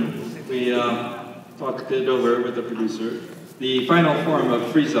version, we talked it over with the producer. The final form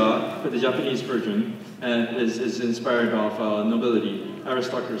of Frieza for the Japanese version is inspired off nobility,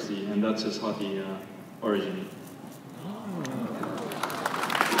 aristocracy, and that's his haughty origin.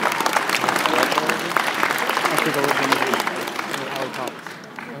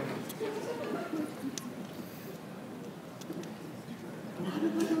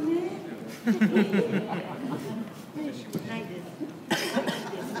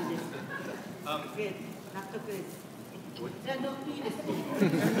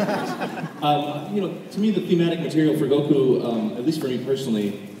 To me, the thematic material for Goku, at least for me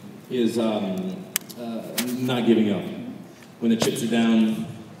personally, is not giving up. When the chips are down,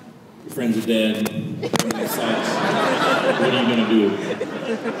 your friends are dead, everything sucks, what are you going to do?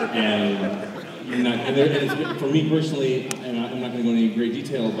 And you're not, and it's, for me personally, and I'm not going to go into any great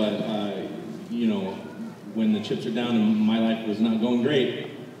detail, but when the chips are down and my life was not going great,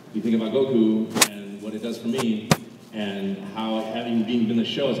 you think about Goku and what it does for me, and how having been in the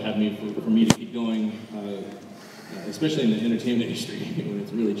show has had me for me to keep going, especially in the entertainment industry when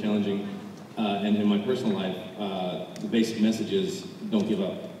it's really challenging, and in my personal life, the basic message is don't give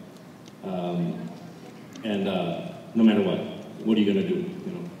up, and no matter what are you going to do?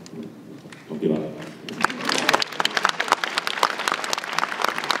 Don't give up.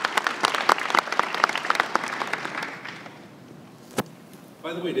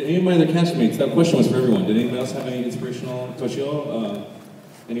 By the way, did any of my other castmates, that question was for everyone, did anyone else have any inspirational, Toshio,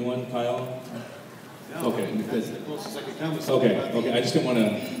 anyone, Kyle? No, okay, that's the closest I could come. Okay, I just didn't want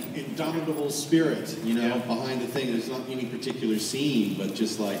to... Indomitable spirit, behind the thing. There's not any particular scene, but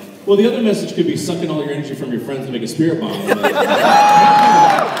just like... Well, the other message could be sucking all your energy from your friends to make a spirit bomb. You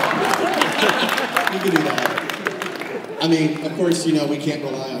could do that. I mean, of course, we can't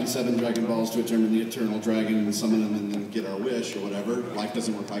rely on 7 Dragon Balls to determine the eternal dragon and summon them and then get our wish or whatever. Life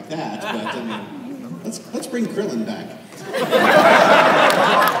doesn't work like that, but I mean, let's bring Krillin back.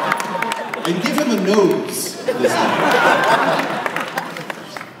 And give him a nose this time.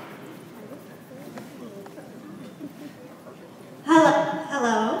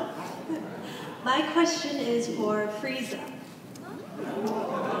 Hello. My question is for Frieza.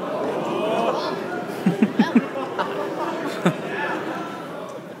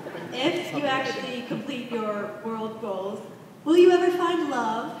 If you actually complete your world goals, will you ever find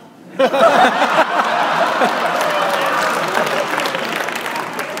love?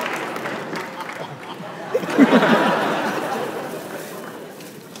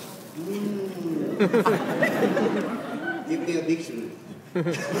 Give me a dictionary. 誰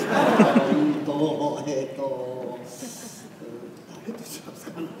としま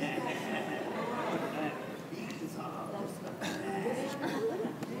すかね。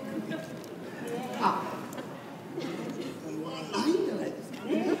あ、ないんじゃないですかね。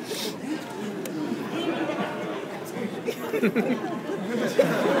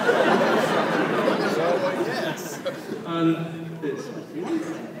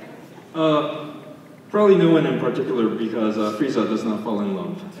Probably no one in particular, because Frieza does not fall in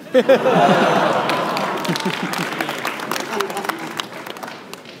love.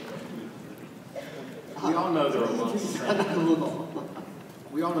 We all know there are a lot of sad.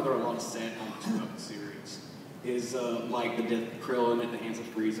 We all know there are a lot of sad moments throughout the series. Is like the death of Krillin at the hands of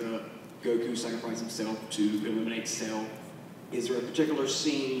Frieza, Goku sacrificed himself to eliminate Cell. Is there a particular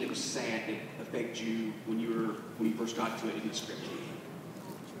scene that was sad that affected you when you first got to it in the script?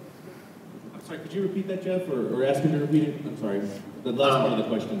 I'm sorry, could you repeat that, Jeff, or ask him to repeat it? I'm sorry, the last part of the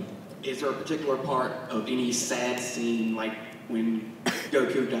question. Is there a particular part of any sad scene, like when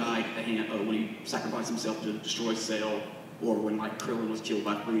Goku died at the hand, when he sacrificed himself to destroy Cell, or when like Krillin was killed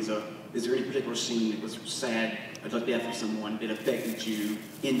by Frieza? Is there any particular scene that was sad, like the death of someone, that affected you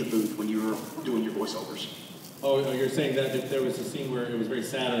in the booth when you were doing your voiceovers? Oh, you're saying that if there was a scene where it was very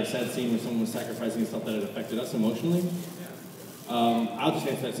sad, or a sad scene where someone was sacrificing himself, that it affected us emotionally? I'll just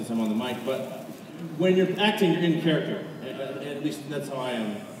answer that since I'm on the mic, but when you're acting, you're in character. At least that's how I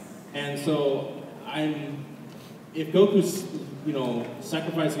am. And so if Goku's,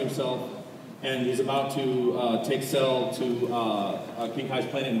 sacrificing himself, and he's about to take Cell to King Kai's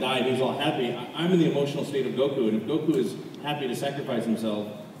planet and die, and he's all happy, I'm in the emotional state of Goku, and if Goku is happy to sacrifice himself,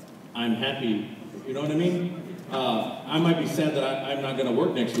 I'm happy. You know what I mean? I might be sad that I'm not going to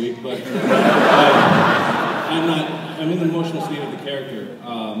work next week, but I'm in the emotional state of the character.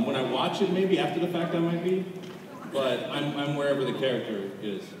 When I watch it, maybe after the fact I might be, but I'm wherever the character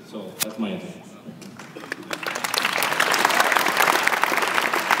is, so that's my answer.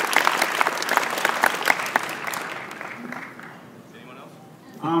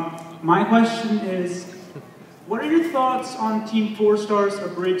 My question is, what are your thoughts on Team 4 Star's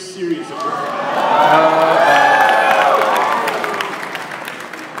abridged series of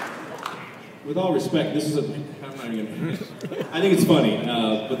With all respect, this is I'm not even gonna, I think it's funny,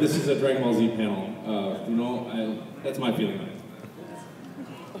 but this is a Dragon Ball Z panel. That's my feeling on it.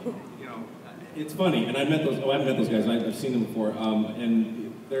 It's funny, and I've met those guys. I've seen them before,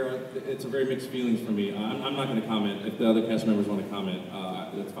 and it's a very mixed feelings for me. I'm not going to comment. If the other cast members want to comment,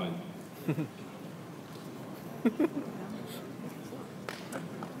 that's fine.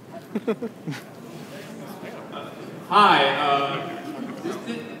 Hi,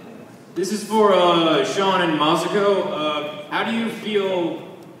 this is for Sean and Masako. How do you feel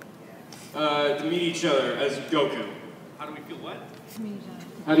to meet each other as Goku? How do we feel what?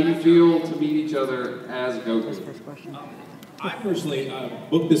 How do you feel to meet each other as Goku? I personally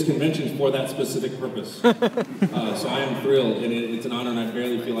booked this convention for that specific purpose. So I am thrilled, and it's an honor, and I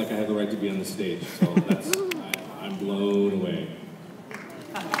barely feel like I have the right to be on the stage. So I'm blown away.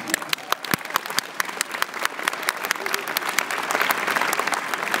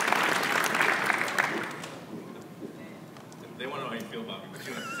 They want to know how you feel about me, but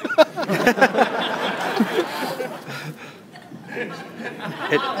you have to say.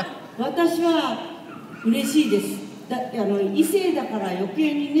 私は嬉しいです。異性だから余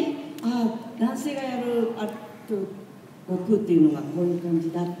計にね、男性がやる悟空っていうのがこういう感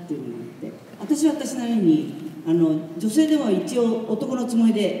じだっていうのがあって、私は私なりに女性でも一応男のつも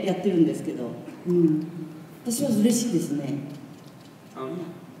りでやってるんですけど、私は嬉しいですね。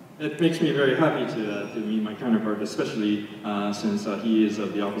It makes me very happy to meet my counterpart, especially since he is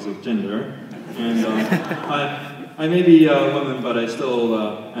of the opposite gender. And I may be a woman, but I still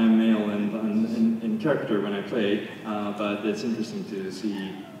am male in character when I play. But it's interesting to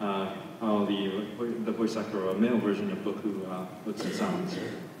see how the voice actor, a male version of Goku, looks and sounds.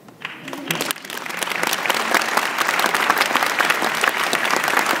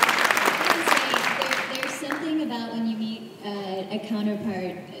 There's something about when you meet a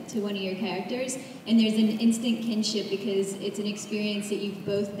counterpart to one of your characters, and there's an instant kinship because it's an experience that you've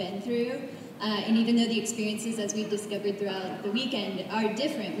both been through. And even though the experiences, as we've discovered throughout the weekend, are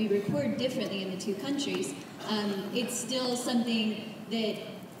different, we record differently in the two countries, it's still something that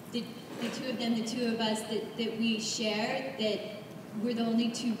the two of them, the two of us, that we share, that we're the only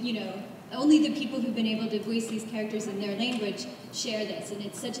two, only the people who've been able to voice these characters in their language share this. And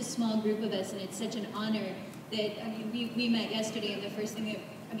it's such a small group of us, and it's such an honor that, we met yesterday, and the first thing that,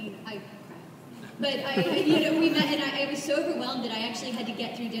 I cried. But we met, and I was so overwhelmed that I actually had to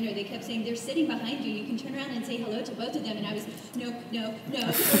get through dinner. They kept saying, they're sitting behind you. You can turn around and say hello to both of them. And I was, no.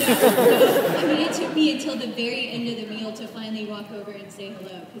 It took me until the very end of the meal to finally walk over and say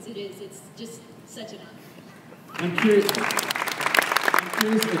hello, because it's just such an honor. I'm curious if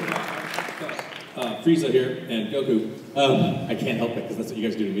Frieza here and Goku, I can't help it because that's what you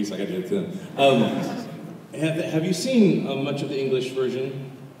guys do to me, so I got to do it to them. Have you seen much of the English version?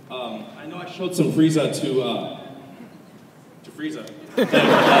 I know I showed some Frieza to Frieza.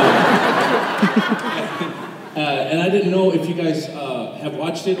 And I didn't know if you guys have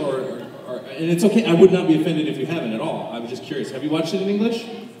watched it and it's okay, I would not be offended if you haven't at all. I was just curious. Have you watched it in English?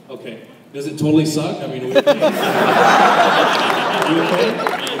 Okay. Does it totally suck? I mean, are we okay? You okay?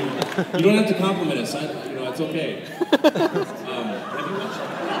 You don't have to compliment us. You know, it's okay. Have you watched it?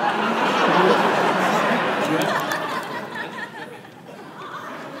 Yeah.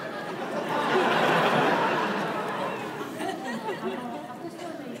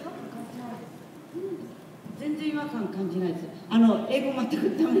 全然違和感感じないです。英語全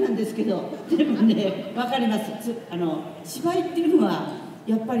くダメなんですけど、でもね、わかります。芝居っていうのは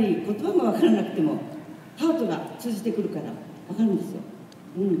やっぱり言葉がわからなくてもハートが通じてくるからわかるんですよ。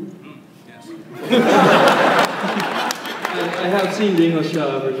I have seen the English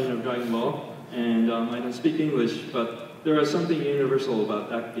version of Dragon Ball, and I don't speak English, but there is something universal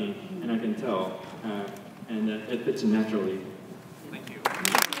about acting, and I can tell, and it fits in naturally. Thank you.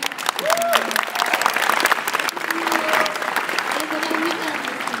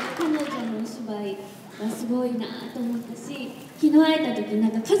 すごいなと思ったし、昨日会えた時な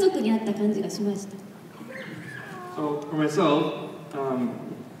んか家族に会った感じがしました。So for myself,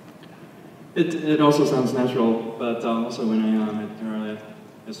 it also sounds natural, but also when I met her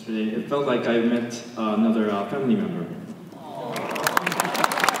yesterday, it felt like I met another family member.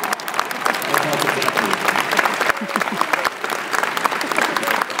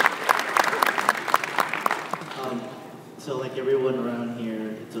 So like everyone around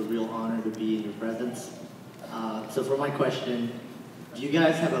here, it's a real honor to be in your presence. So for my question, do you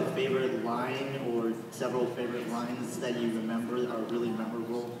guys have a favorite line or several favorite lines that you remember are really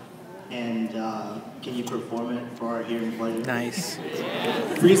memorable? And can you perform it for our hearing pleasure? Nice.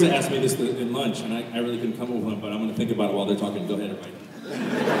 Frieza asked me this in lunch, and I really couldn't come up with one, but I'm going to think about it while they're talking. Go ahead, everybody.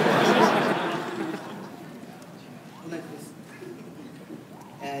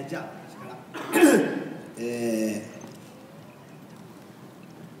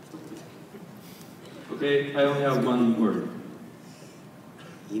 Okay, I only have one word.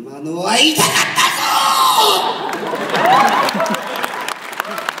 今のは痛かったぞ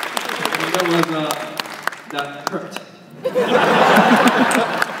That was, that hurt.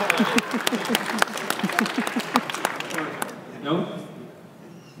 No?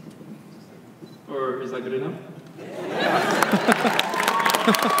 Or is that good enough?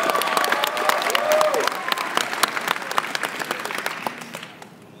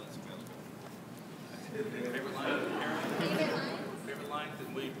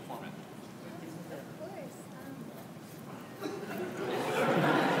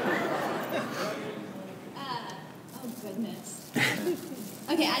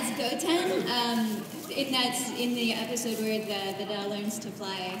 Okay, as Goten, in the episode where the doll learns to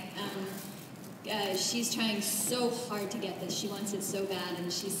fly, she's trying so hard to get this. She wants it so bad,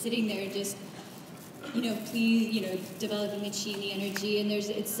 and she's sitting there just, developing the chi and the energy, and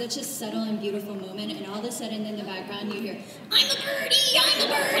it's such a subtle and beautiful moment, and all of a sudden in the background you hear, "I'm a birdie! I'm a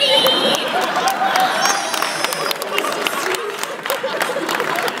birdie!"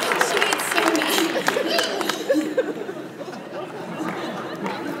 She gets so mad.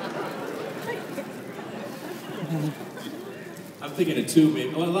 I'm thinking of two,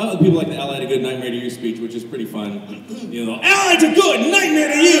 maybe. Well, a lot of people like the Allied a Good Nightmare to You speech, which is pretty fun. Allied a Good Nightmare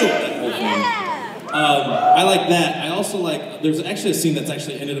to You! That whole thing. I like that. I also like, there's actually a scene that's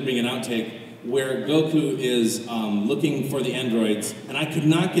actually ended up being an outtake where Goku is looking for the androids, and I could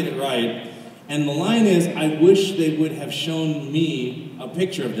not get it right. And the line is, I wish they would have shown me a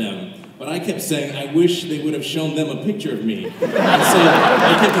picture of them. But I kept saying, I wish they would have shown them a picture of me. And so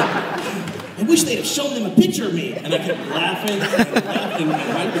I kept I wish they'd have shown them a picture of me. And I kept laughing and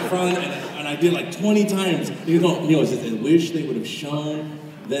right in front, and I did like 20 times. It says, I wish they would have shown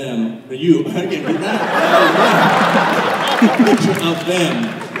them, or you, I can't do that. Picture of them.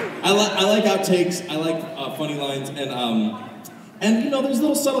 I like outtakes, I like funny lines, and there's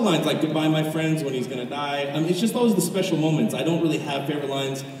little subtle lines like "Goodbye, my friends" when he's gonna die. I mean, it's just always the special moments. I don't really have favorite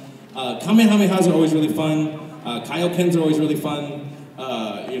lines. Kamehamehas are always really fun. Kaiokens are always really fun.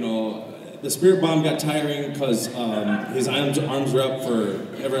 The spirit bomb got tiring because his arms were up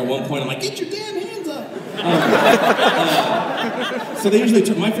forever at one point. I'm like, get your damn hands up! So they usually,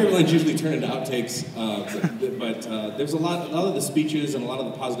 my favorite lines usually turn into outtakes, but there's a lot of the speeches and a lot of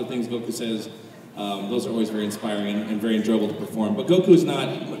the positive things Goku says. Those are always very inspiring and very enjoyable to perform. But Goku's not,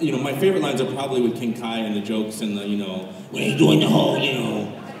 my favorite lines are probably with King Kai and the jokes and the, when he's doing the whole,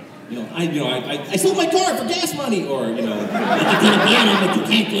 I sold my car for gas money, or, you can do a piano, but you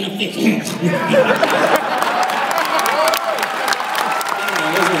can't do a fish. And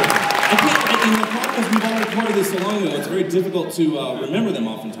the problem is we've all recorded this so long ago, it's very difficult to remember them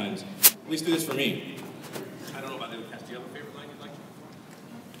oftentimes. At least do this for me. I don't know about the other cast. Do you have a favorite line you'd like?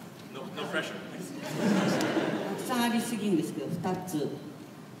 No pressure. たくさんありすぎるんですけど、2つ。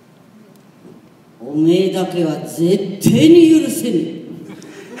おめえだけは絶対に許せぬ。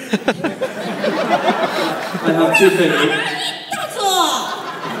I have two favorites. 言ったぞ。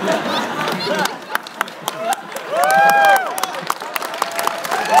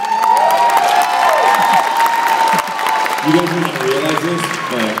You guys may not realize this,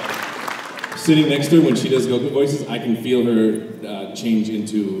 but sitting next to her when she does Goku voices, I can feel her change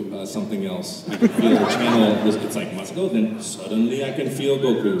into something else. I can feel her channel. It's like Masako, then suddenly I can feel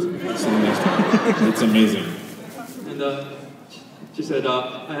Goku sitting next to her. It's amazing. And she said,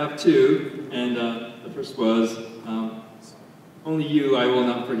 I have two, and the first was, only you I will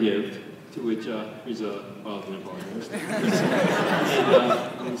not forgive, to which Frieza didn't apologize.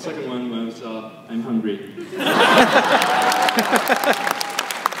 And the second one was, I'm hungry.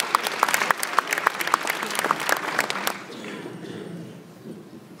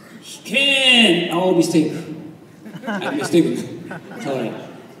 Oh, mistake. I'm mistaken. Sorry.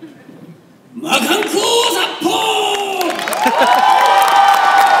 Makanko Zappo!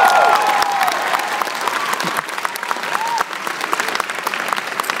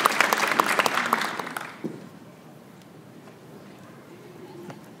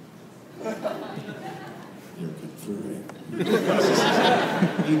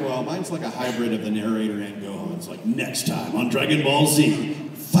 Meanwhile, mine's like a hybrid of the narrator and Gohan. It's like, next time on Dragon Ball Z,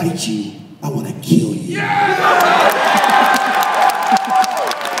 fight you, I want to kill you. Or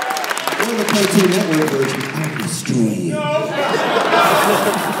the Cartoon Network version, I'll destroy you.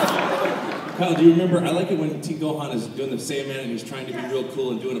 Kyle, do you remember, I like it when T. Gohan is doing the Saiyaman and he's trying to be real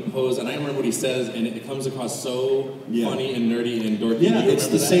cool and doing a pose, and I remember what he says, and it comes across so funny and nerdy and dorky. Yeah, it's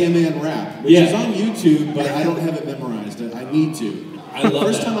the Saiyaman rap, which is on YouTube, but I don't have it memorized. I need to. I love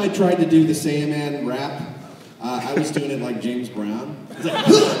First that. time I tried to do the Saiyaman rap, I was doing it like James Brown. It's like,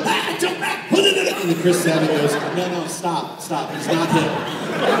 and then Chris Sabat goes, no, stop, he's not him.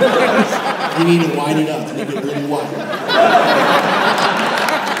 You need to widen it up, make it really wide.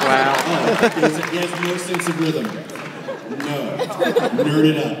 Wow. Oh, he has no sense of rhythm. No. Nerd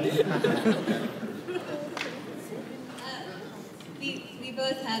it up. We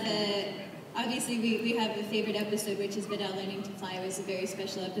both have obviously we have a favorite episode, which is Vidal Learning to Fly. It was a very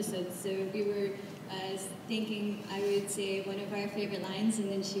special episode, so we were thinking I would say one of our favorite lines,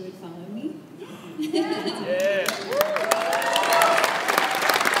 and then she would follow me.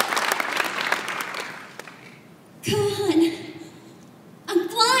 Gohan, I'm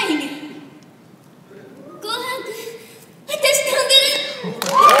flying. Gohan,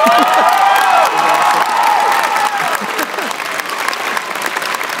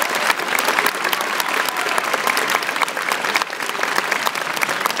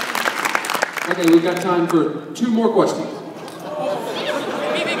 Okay, we've got time for two more questions.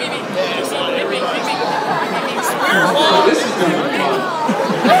 This is going to be fun.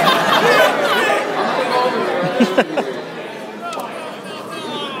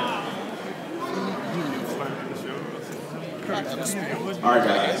 All right,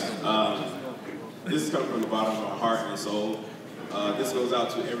 guys. This is coming from the bottom of my heart and soul. This goes out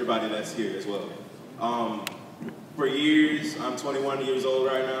to everybody that's here as well. For years, I'm 21 years old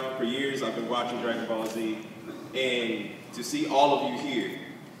right now. For years, I've been watching Dragon Ball Z, and to see all of you here,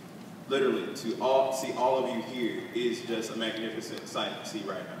 literally, see all of you here is just a magnificent sight to see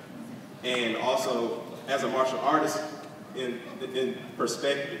right now. And also, as a martial artist, in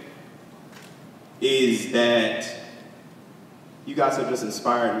perspective, is that you guys have just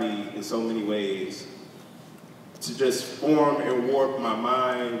inspired me in so many ways to just form and warp my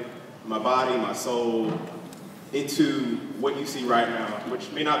mind, my body, my soul into what you see right now, which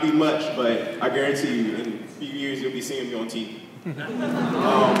may not be much, but I guarantee you in a few years you'll be seeing me on TV.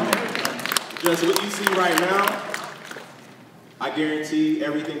 Just what you see right now, I guarantee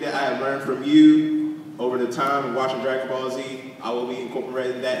everything that I have learned from you over the time of watching Dragon Ball Z, I will be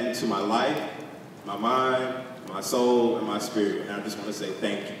incorporating that into my life, my mind, my soul, and my spirit. And I just want to say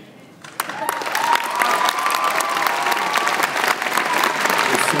thank you.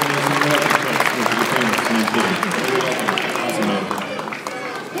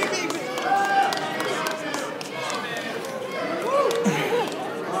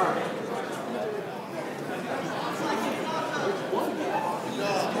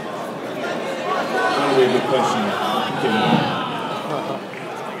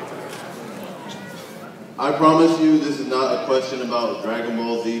 I promise you this is not a question about Dragon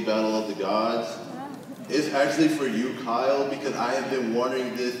Ball Z Battle of the Gods. It's actually for you, Kyle, because I have been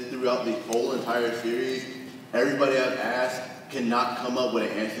wondering this throughout the whole entire series. Everybody I've asked cannot come up with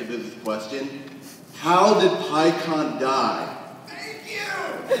an answer to this question. How did Paikon die? Thank you!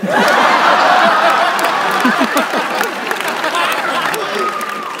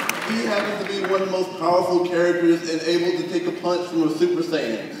 He happens to be one of the most powerful characters and able to take a punch from a Super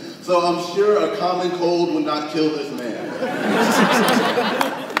Saiyan. So I'm sure a common cold would not kill this man.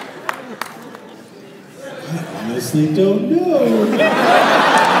 I honestly don't know.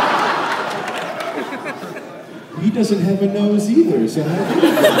 He doesn't have a nose either, so how do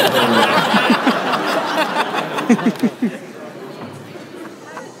you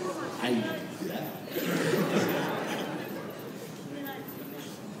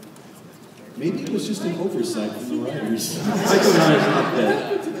Maybe it was just an oversight from the writers. Michael Knight is not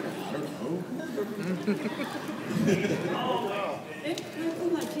dead.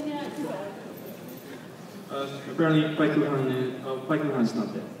 Apparently, Paikuhan is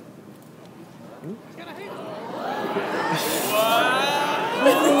not dead.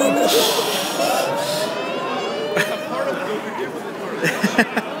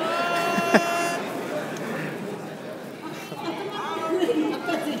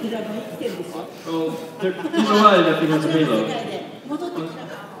 Well, he's alive if he has a halo.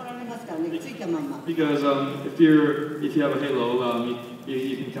 Because if you have a halo,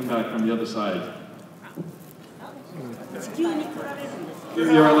 you can come back from the other side.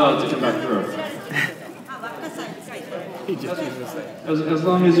 You're allowed to come back to Earth. As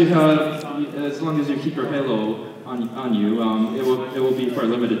long as you keep your halo on you, it will be for a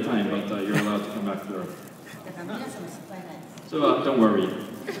limited time, but you're allowed to come back to Earth. So don't worry.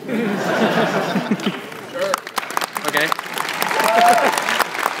 Sure. Okay.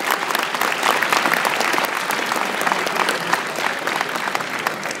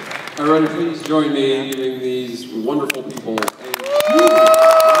 Everyone, please join me in giving these wonderful people a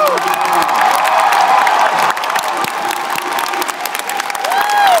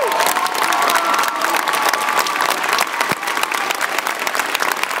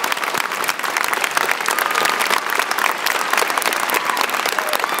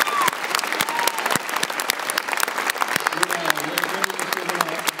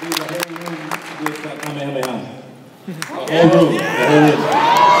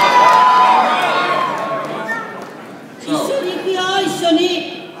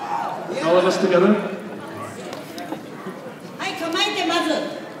all of us together?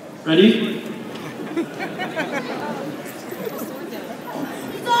 Ready?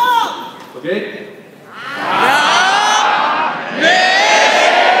 Okay.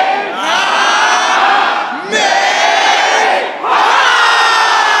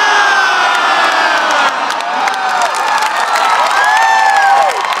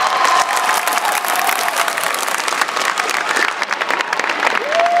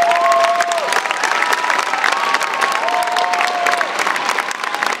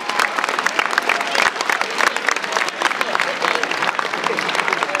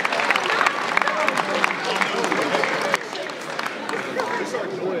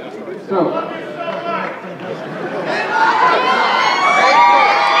 So,